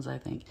those mountains, I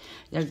think.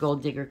 They're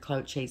gold digger,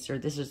 clout chaser.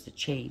 This is the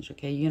change,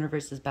 okay?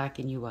 Universe is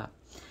backing you up.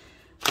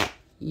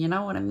 You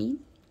know what I mean?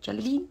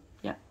 Jelly bean?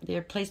 Yeah, they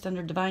are placed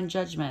under divine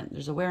judgment.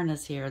 There's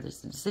awareness here.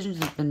 There's decisions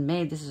that have been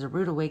made. This is a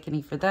rude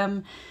awakening for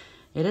them.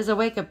 It is a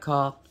wake-up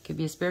call. Could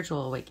be a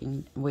spiritual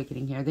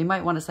awakening here. They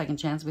might want a second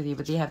chance with you,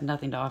 but they have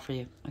nothing to offer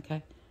you,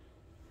 okay?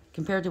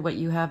 Compared to what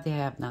you have, they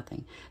have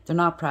nothing. They're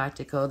not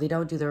practical. They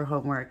don't do their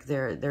homework.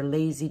 They're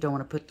lazy, don't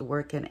want to put the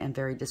work in, and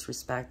very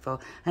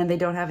disrespectful. And they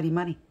don't have any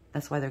money.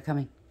 That's why they're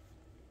coming.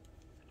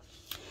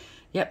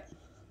 Yep,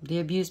 they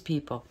abuse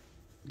people.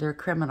 They're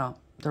criminal.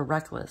 They're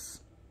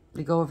reckless.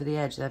 They go over the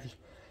edge. They have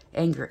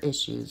anger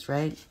issues,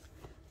 right?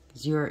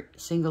 Because you're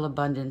single,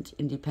 abundant,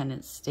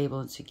 independent, stable,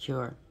 and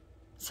secure.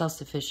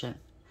 Self-sufficient.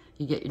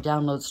 You get your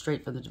downloads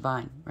straight from the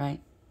divine, right?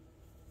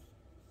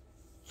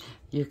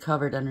 You're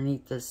covered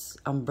underneath this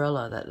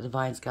umbrella that the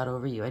divine's got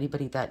over you.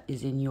 Anybody that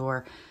is in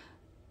your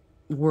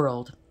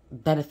world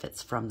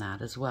benefits from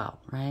that as well,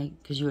 right?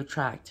 Because you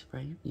attract,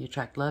 right? You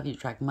attract love, you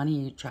attract money,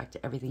 you attract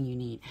everything you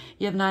need.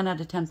 You have 9 out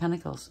of 10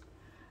 pentacles,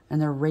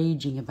 and they're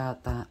raging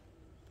about that.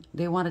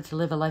 They wanted to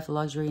live a life of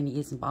luxury and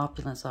ease and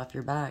opulence off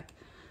your back.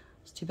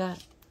 It's too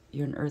bad.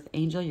 You're an earth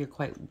angel. You're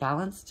quite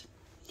balanced.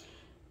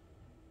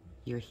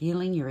 You're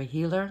healing. You're a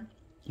healer.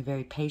 You're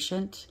very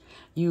patient.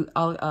 You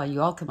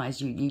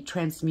alchemize. You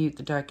transmute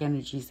the dark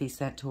energies they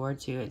sent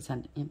towards you and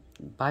send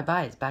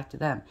bye-bye. It's back to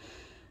them.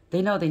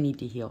 They know they need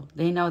to heal.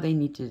 They know they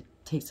need to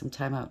take some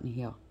time out and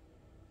heal.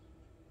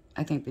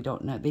 I think they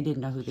don't know. They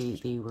didn't know who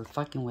they were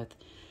fucking with,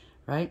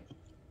 right?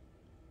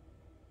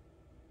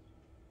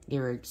 They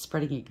were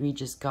spreading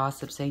egregious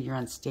gossip, saying you're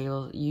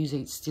unstable,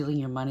 stealing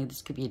your money.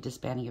 This could be a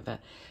disbanding of a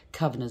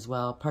coven as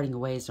well. Parting of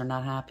ways. They're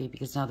not happy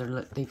because now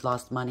they've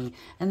lost money.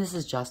 And this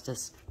is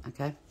justice,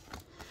 okay?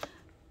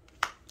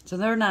 So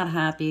they're not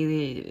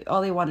happy.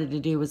 All they wanted to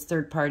do was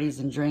third parties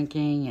and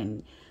drinking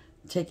and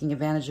taking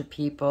advantage of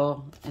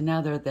people. And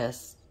now they're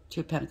this.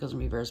 2 of Pentacles in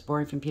reverse.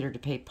 Borrowing from Peter to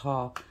pay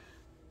Paul.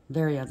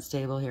 Very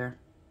unstable here.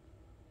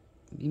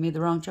 You made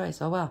the wrong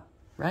choice. Oh, well.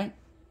 Right?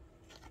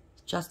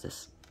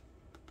 Justice.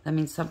 That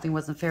means something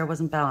wasn't fair,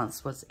 wasn't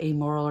balanced, was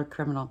amoral or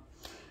criminal.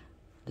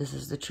 This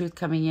is the truth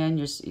coming in.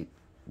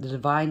 The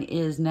divine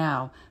is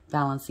now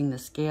balancing the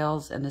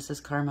scales, and this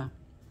is karma.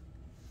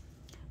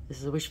 This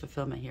is a wish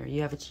fulfillment here.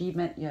 You have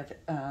achievement. You have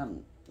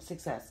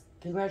success.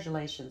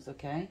 Congratulations,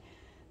 okay?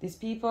 These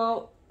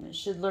people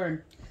should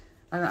learn.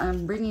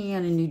 I'm bringing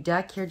in a new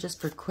deck here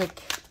just for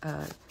quick,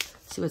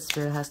 see what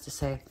Spirit has to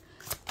say.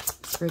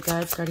 Spirit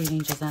guides, guardian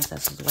angels,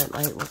 ancestors, white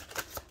light.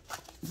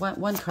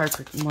 One card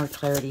for more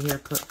clarity here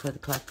for the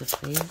collective,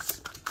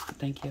 please.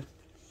 Thank you.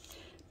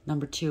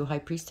 Number 2, High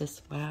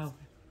Priestess. Wow.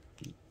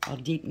 All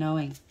deep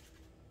knowing.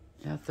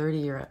 Yeah, 30,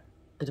 you're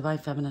a divine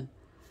feminine.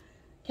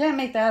 Can't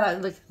make that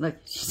out. Look,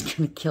 she's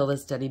going to kill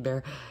this teddy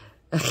bear.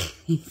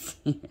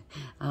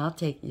 I'll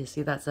take, you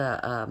see, that's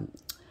a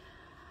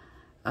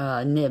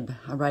nib,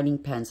 a writing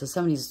pen. So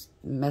somebody's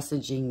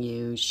messaging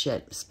you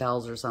shit,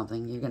 spells or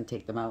something. You're going to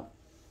take them out.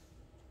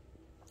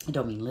 I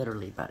don't mean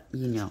literally, but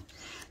you know.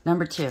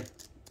 Number 2.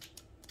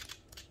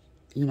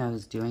 You know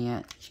who's doing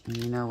it, and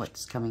you know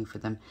what's coming for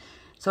them.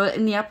 So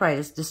in the upright,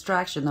 it's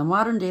distraction. The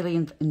modern daily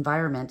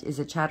environment is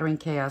a chattering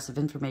chaos of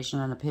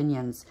information and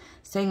opinions.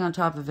 Staying on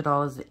top of it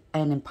all is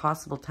an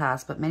impossible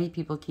task, but many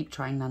people keep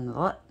trying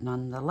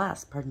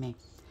nonetheless. Pardon me.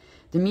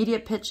 The media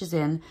pitches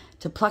in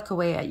to pluck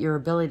away at your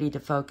ability to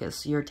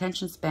focus. Your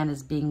attention span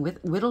is being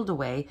whittled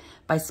away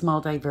by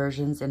small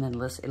diversions and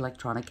endless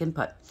electronic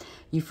input.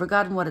 You've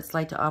forgotten what it's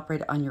like to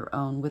operate on your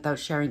own without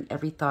sharing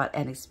every thought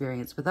and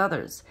experience with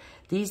others.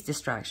 These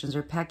distractions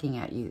are pecking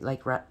at you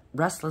like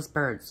restless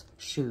birds.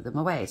 Shoo them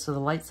away. So the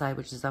light side,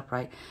 which is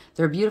upright,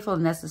 there are beautiful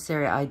and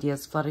necessary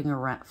ideas fluttering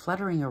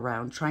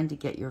around, trying to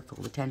get your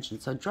full attention.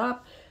 So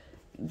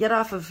get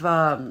off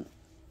of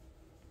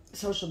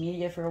social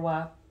media for a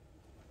while.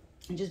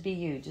 And just be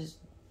you. Just,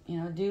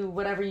 do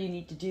whatever you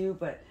need to do.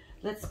 But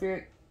let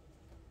Spirit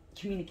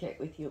communicate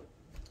with you.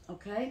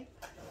 Okay?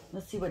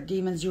 Let's see what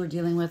demons you were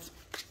dealing with.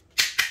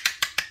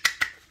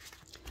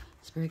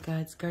 Spirit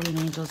guides, guardian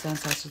angels,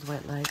 ancestors,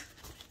 white light.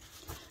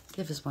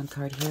 Give us one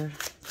card here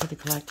for the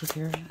collective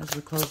here as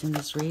we're closing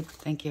this read.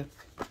 Thank you.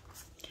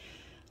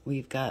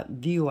 We've got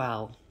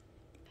View-Owl.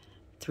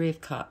 3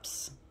 of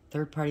Cups.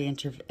 Third-party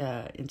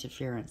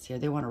interference here.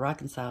 They want to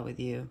reconcile with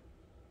you.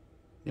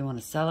 They want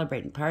to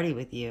celebrate and party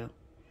with you.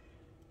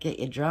 Get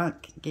you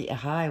drunk, get you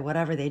high,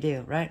 whatever they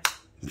do, right?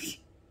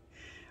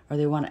 Or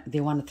they want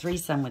a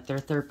threesome with their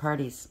third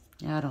parties.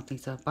 Yeah, I don't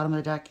think so. Bottom of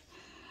the deck.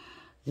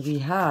 We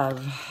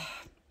have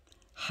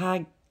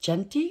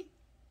Hagenti,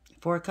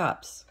 4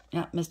 Cups.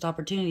 Yeah, missed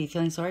opportunity,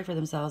 feeling sorry for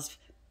themselves,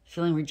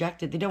 feeling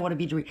rejected. They don't want to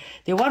be,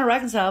 they want to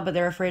reconcile, but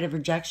they're afraid of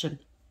rejection.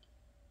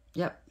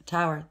 Yep,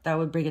 Tower. That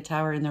would bring a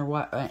Tower in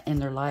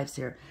their lives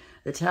here.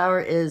 The Tower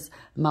is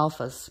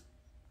Malphas.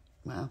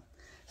 Wow.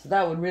 So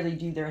that would really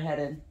do their head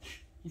in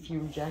if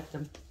you reject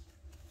them.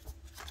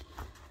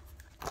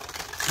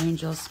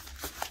 Angels,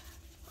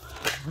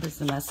 what is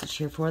the message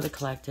here for the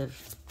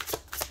collective?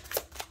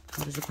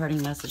 What is the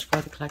parting message for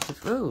the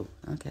collective? Ooh,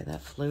 okay,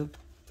 that flew.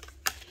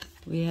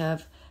 We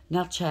have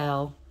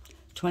Nutshell,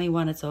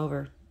 21, it's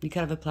over. You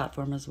could have a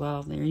platform as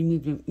well. You're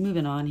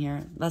moving on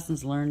here.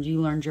 Lessons learned. You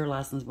learned your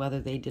lessons.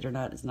 Whether they did or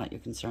not is not your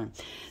concern.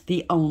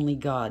 The only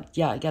God.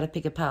 Yeah, you got to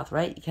pick a path,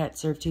 right? You can't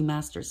serve 2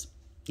 masters.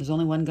 There's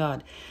only one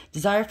God.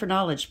 Desire for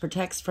knowledge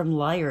protects from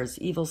liars,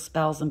 evil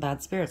spells, and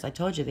bad spirits. I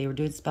told you they were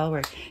doing spell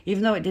work.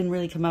 Even though it didn't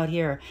really come out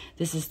here,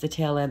 this is the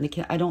tail end.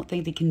 I don't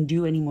think they can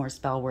do any more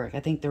spell work. I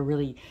think they're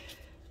really,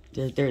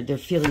 they're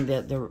feeling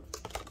the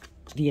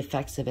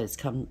effects of it. It's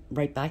come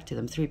right back to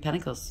them. 3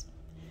 Pentacles.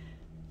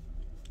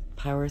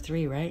 Power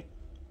 3, right?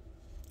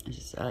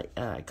 Just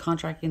a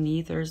contract in the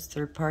ethers,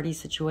 third-party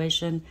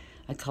situation,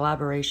 a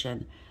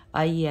collaboration.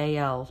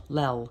 IEAL,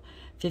 LEL,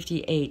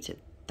 58.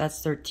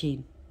 That's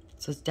 13.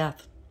 So it's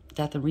death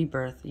and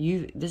rebirth.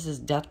 This is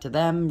death to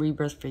them,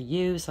 rebirth for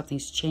you.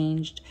 Something's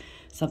changed.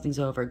 Something's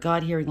over.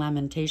 God hearing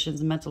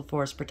lamentations, mental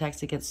force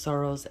protects against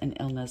sorrows and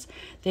illness.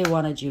 They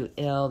wanted you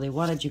ill. They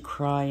wanted you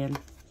crying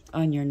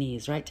on your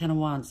knees, right? 10 of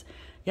Wands.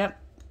 Yep.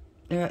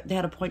 They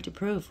had a point to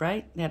prove,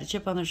 right? They had a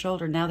chip on their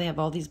shoulder. Now they have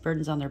all these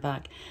burdens on their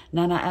back.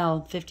 Nana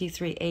L,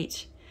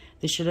 53-8.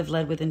 They should have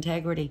led with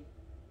integrity.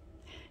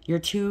 You're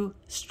too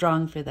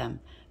strong for them.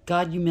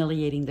 God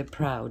humiliating the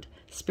proud.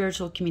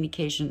 Spiritual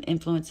communication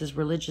influences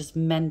religious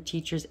men,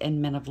 teachers,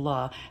 and men of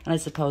law. And I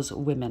suppose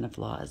women of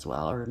law as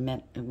well, or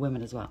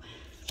women as well.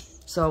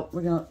 So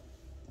we're going to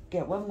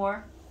get one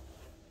more.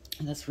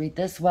 Let's read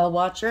this. Well,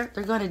 Watcher,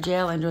 they're going to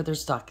jail and or they're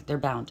stuck. They're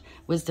bound.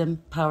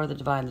 Wisdom, power of the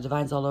divine. The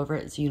divine's all over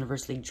it. It's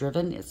universally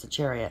driven. It's a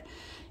chariot.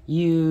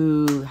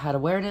 You had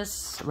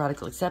awareness,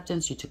 radical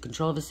acceptance. You took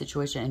control of the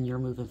situation and you're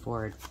moving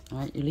forward. All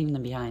right, you're leaving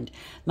them behind.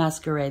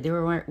 Masquerade. They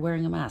were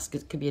wearing a mask.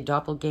 It could be a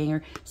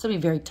doppelganger.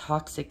 Somebody very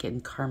toxic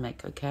and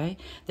karmic, okay?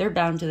 They're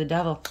bound to the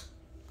devil.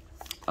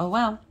 Oh,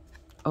 well.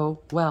 Oh,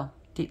 well.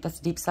 That's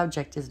a deep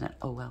subject, isn't it?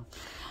 Oh, well.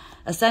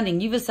 Ascending,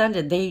 you've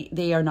ascended.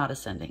 They are not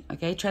ascending.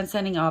 Okay,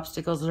 transcending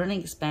obstacles,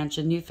 learning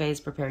expansion, new phase,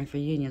 preparing for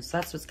union. So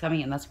that's what's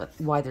coming, and that's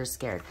why they're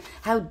scared.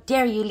 How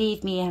dare you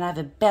leave me and have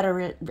a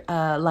better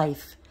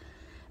life,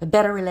 a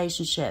better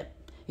relationship?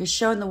 You're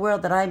showing the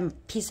world that I'm a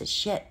piece of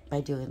shit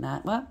by doing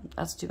that. Well,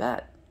 that's too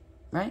bad,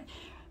 right?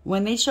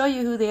 When they show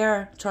you who they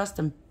are, trust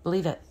them,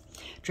 believe it.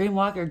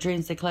 Dreamwalker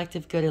dreams the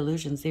collective good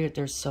illusions.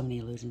 There's so many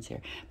illusions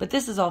here, but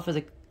this is all for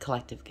the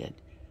collective good,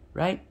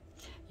 right?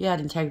 You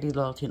had integrity,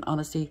 loyalty, and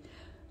honesty.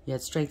 You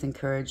had strength and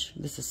courage.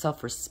 This is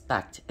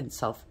self-respect and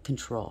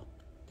self-control.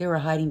 They were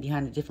hiding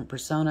behind a different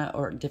persona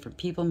or different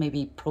people,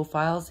 maybe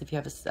profiles if you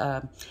have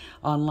a,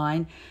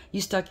 online. You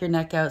stuck your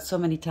neck out so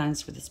many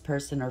times for this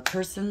person or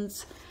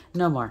persons.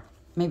 No more.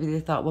 Maybe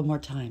they thought one more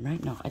time,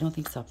 right? No, I don't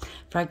think so.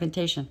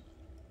 Fragmentation.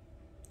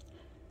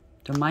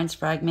 Their minds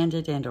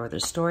fragmented and or their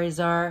stories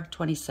are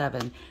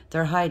 27.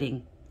 They're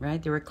hiding,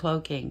 right? They were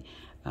cloaking.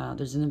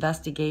 There's an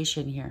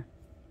investigation here.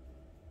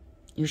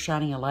 You're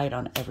shining a light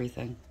on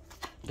everything.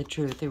 The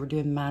truth. They were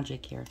doing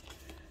magic here.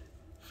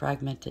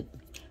 Fragmented.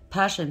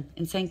 Passion,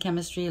 insane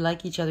chemistry,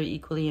 like each other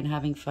equally and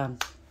having fun.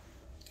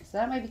 So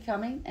that might be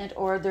coming. And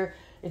or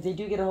if they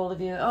do get a hold of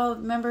you, oh,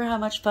 remember how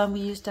much fun we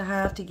used to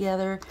have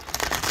together?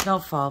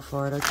 Don't fall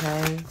for it,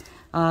 okay?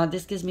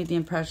 This gives me the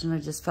impression, I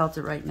just felt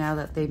it right now,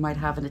 that they might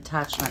have an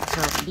attachment.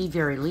 So be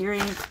very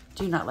leery.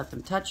 Do not let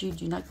them touch you.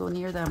 Do not go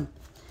near them.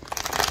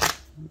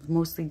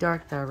 Mostly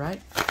dark there,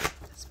 right?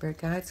 Spirit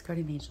guides,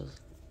 guardian angels,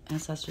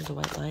 ancestors, a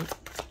white light.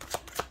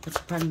 What's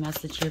the party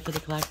message here for the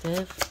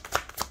collective?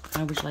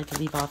 How would you like to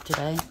leave off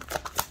today?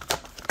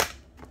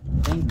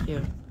 Thank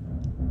you.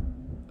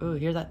 Ooh,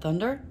 hear that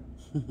thunder?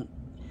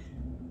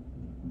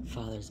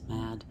 Father's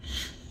mad.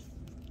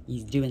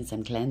 He's doing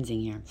some cleansing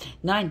here.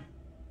 9.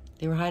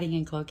 They were hiding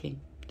and cloaking.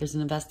 There's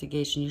an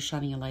investigation. You're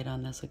shining a light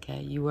on this,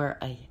 okay? You were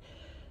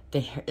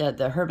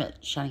the hermit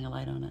shining a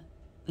light on it.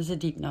 There's a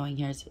deep knowing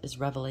here. Is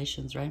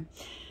revelations, right?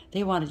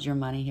 They wanted your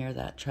money here,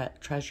 that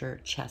treasure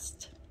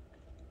chest.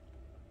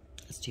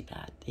 It's too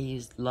bad. They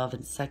used love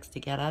and sex to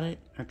get at it,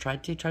 or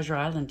tried to. Treasure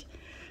Island.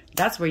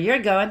 That's where you're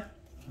going,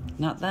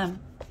 not them.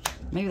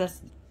 Maybe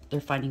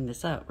they're finding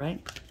this out,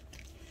 right?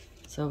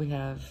 So we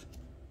have,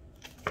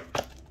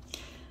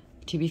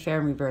 to be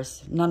fair in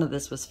reverse. None of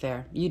this was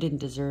fair. You didn't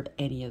deserve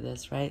any of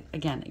this, right?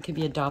 Again, it could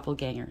be a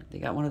doppelganger. They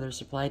got one of their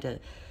supply to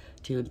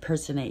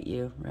impersonate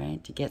you,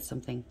 right? To get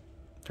something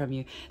from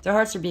you. Their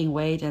hearts are being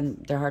weighed,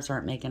 and their hearts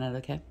aren't making it,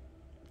 okay?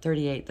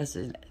 38,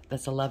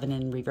 that's 11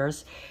 in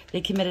reverse.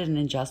 They committed an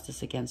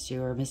injustice against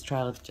you, or a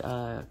mistrial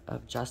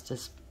of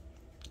justice,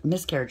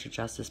 miscarriage of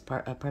justice,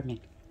 pardon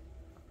me.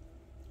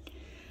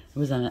 It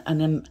was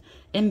an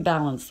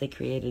imbalance they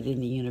created in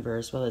the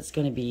universe. Well, it's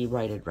going to be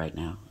righted right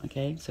now,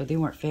 okay? So they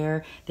weren't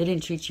fair. They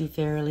didn't treat you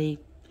fairly.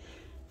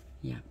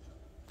 Yeah.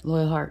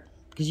 Loyal heart,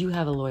 because you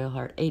have a loyal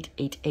heart.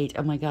 888.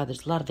 Oh my God,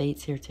 there's a lot of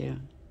 8s here too.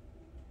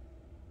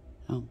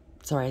 Oh.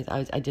 Sorry,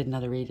 I did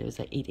another read. It was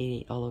like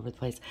 888 all over the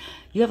place.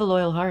 You have a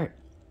loyal heart.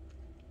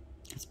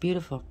 It's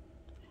beautiful.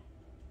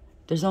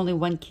 There's only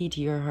one key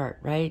to your heart,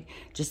 right?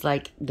 Just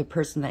like the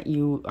person that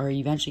you are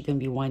eventually going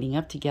to be winding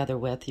up together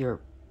with, your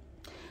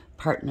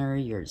partner,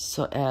 your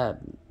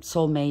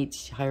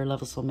soulmate, higher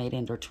level soulmate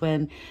and or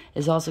twin,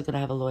 is also going to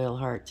have a loyal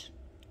heart.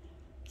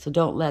 So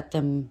don't let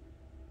them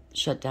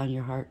shut down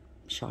your heart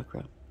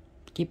chakra.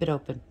 Keep it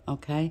open,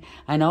 okay?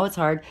 I know it's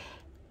hard.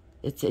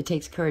 It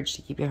takes courage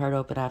to keep your heart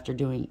open after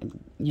dealing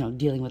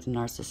with a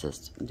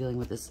narcissist, dealing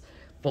with this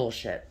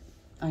bullshit.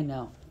 I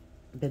know.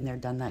 Been there,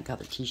 done that, got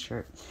the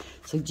t-shirt.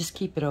 So just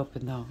keep it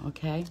open though,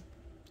 okay?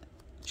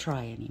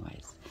 Try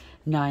anyways.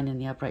 9 in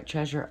the upright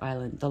treasure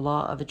island. The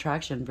law of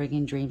attraction,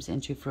 bringing dreams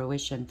into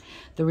fruition.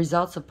 The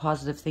results of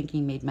positive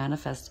thinking made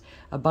manifest.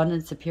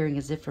 Abundance appearing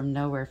as if from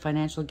nowhere.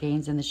 Financial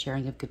gains and the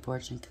sharing of good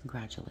fortune.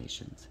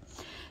 Congratulations.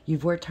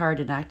 You've worked hard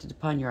and acted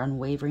upon your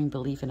unwavering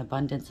belief in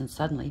abundance, and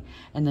suddenly,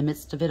 in the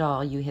midst of it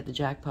all, you hit the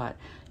jackpot.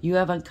 You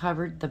have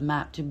uncovered the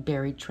map to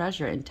buried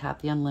treasure and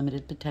tapped the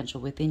unlimited potential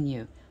within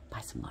you.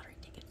 Buy some lottery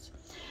tickets.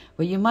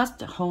 What you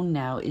must hone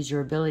now is your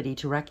ability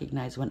to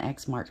recognize when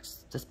X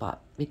marks the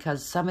spot,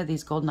 because some of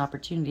these golden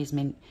opportunities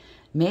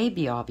may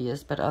be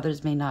obvious, but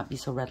others may not be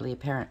so readily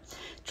apparent.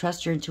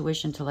 Trust your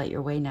intuition to light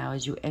your way now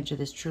as you enter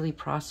this truly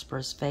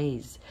prosperous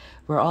phase,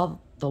 where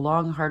all the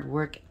long, hard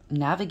work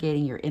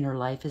navigating your inner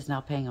life is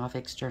now paying off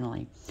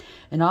externally.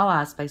 In all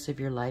aspects of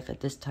your life at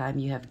this time,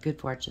 you have good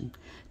fortune.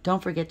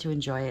 Don't forget to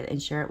enjoy it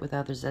and share it with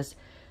others, as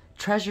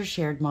treasure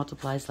shared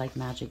multiplies like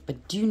magic.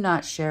 But do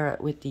not share it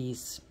with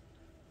these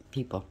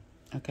people,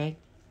 okay?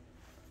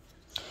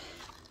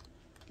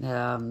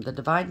 The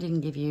divine didn't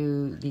give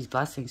you these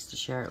blessings to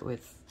share it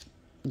with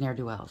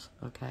ne'er-do-wells,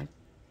 okay?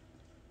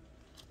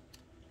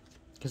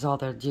 Because all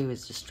they'll do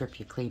is just strip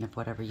you clean of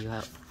whatever you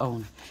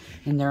own.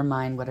 In their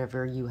mind,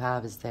 whatever you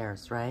have is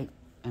theirs, right?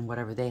 And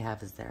whatever they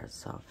have is theirs.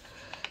 So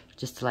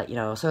just to let you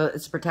know. So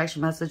it's a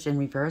protection message in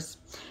reverse.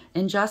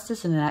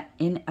 Injustice and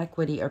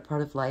inequity are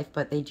part of life,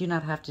 but they do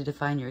not have to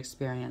define your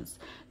experience.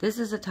 This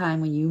is a time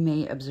when you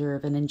may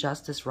observe an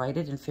injustice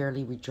righted and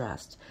fairly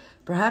redressed.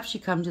 Perhaps you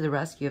come to the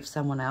rescue of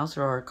someone else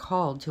or are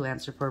called to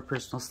answer for a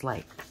personal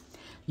slight.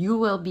 You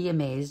will be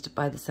amazed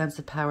by the sense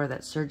of power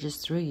that surges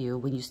through you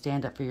when you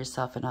stand up for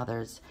yourself and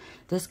others.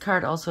 This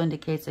card also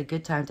indicates a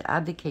good time to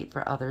advocate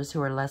for others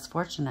who are less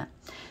fortunate.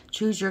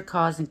 Choose your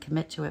cause and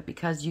commit to it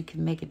because you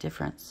can make a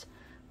difference.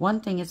 One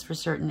thing is for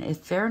certain, if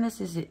fairness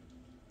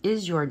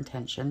is your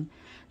intention,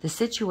 the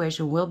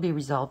situation will be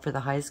resolved for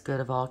the highest good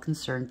of all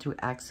concerned through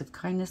acts of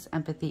kindness,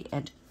 empathy,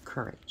 and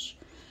courage.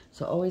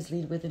 So always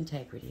lead with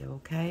integrity,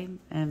 okay?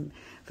 And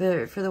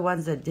for the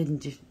ones that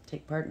didn't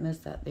take part in this,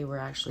 that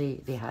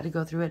they had to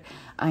go through it,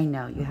 I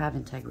know you have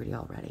integrity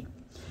already.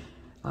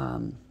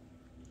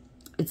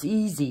 It's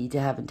easy to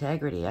have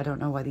integrity. I don't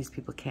know why these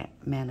people can't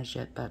manage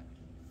it, but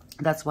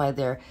that's why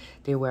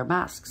they wear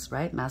masks,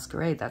 right?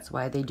 Masquerade. That's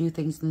why they do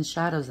things in the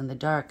shadows, in the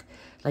dark,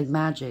 like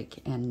magic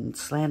and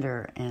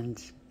slander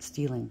and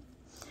stealing.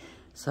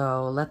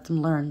 So let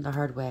them learn the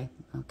hard way,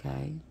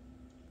 okay?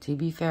 To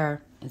be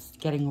fair, it's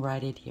getting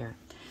righted here.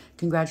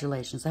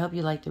 Congratulations. I hope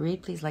you liked the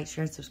read. Please like,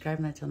 share, and subscribe.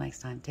 And until next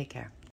time, take care.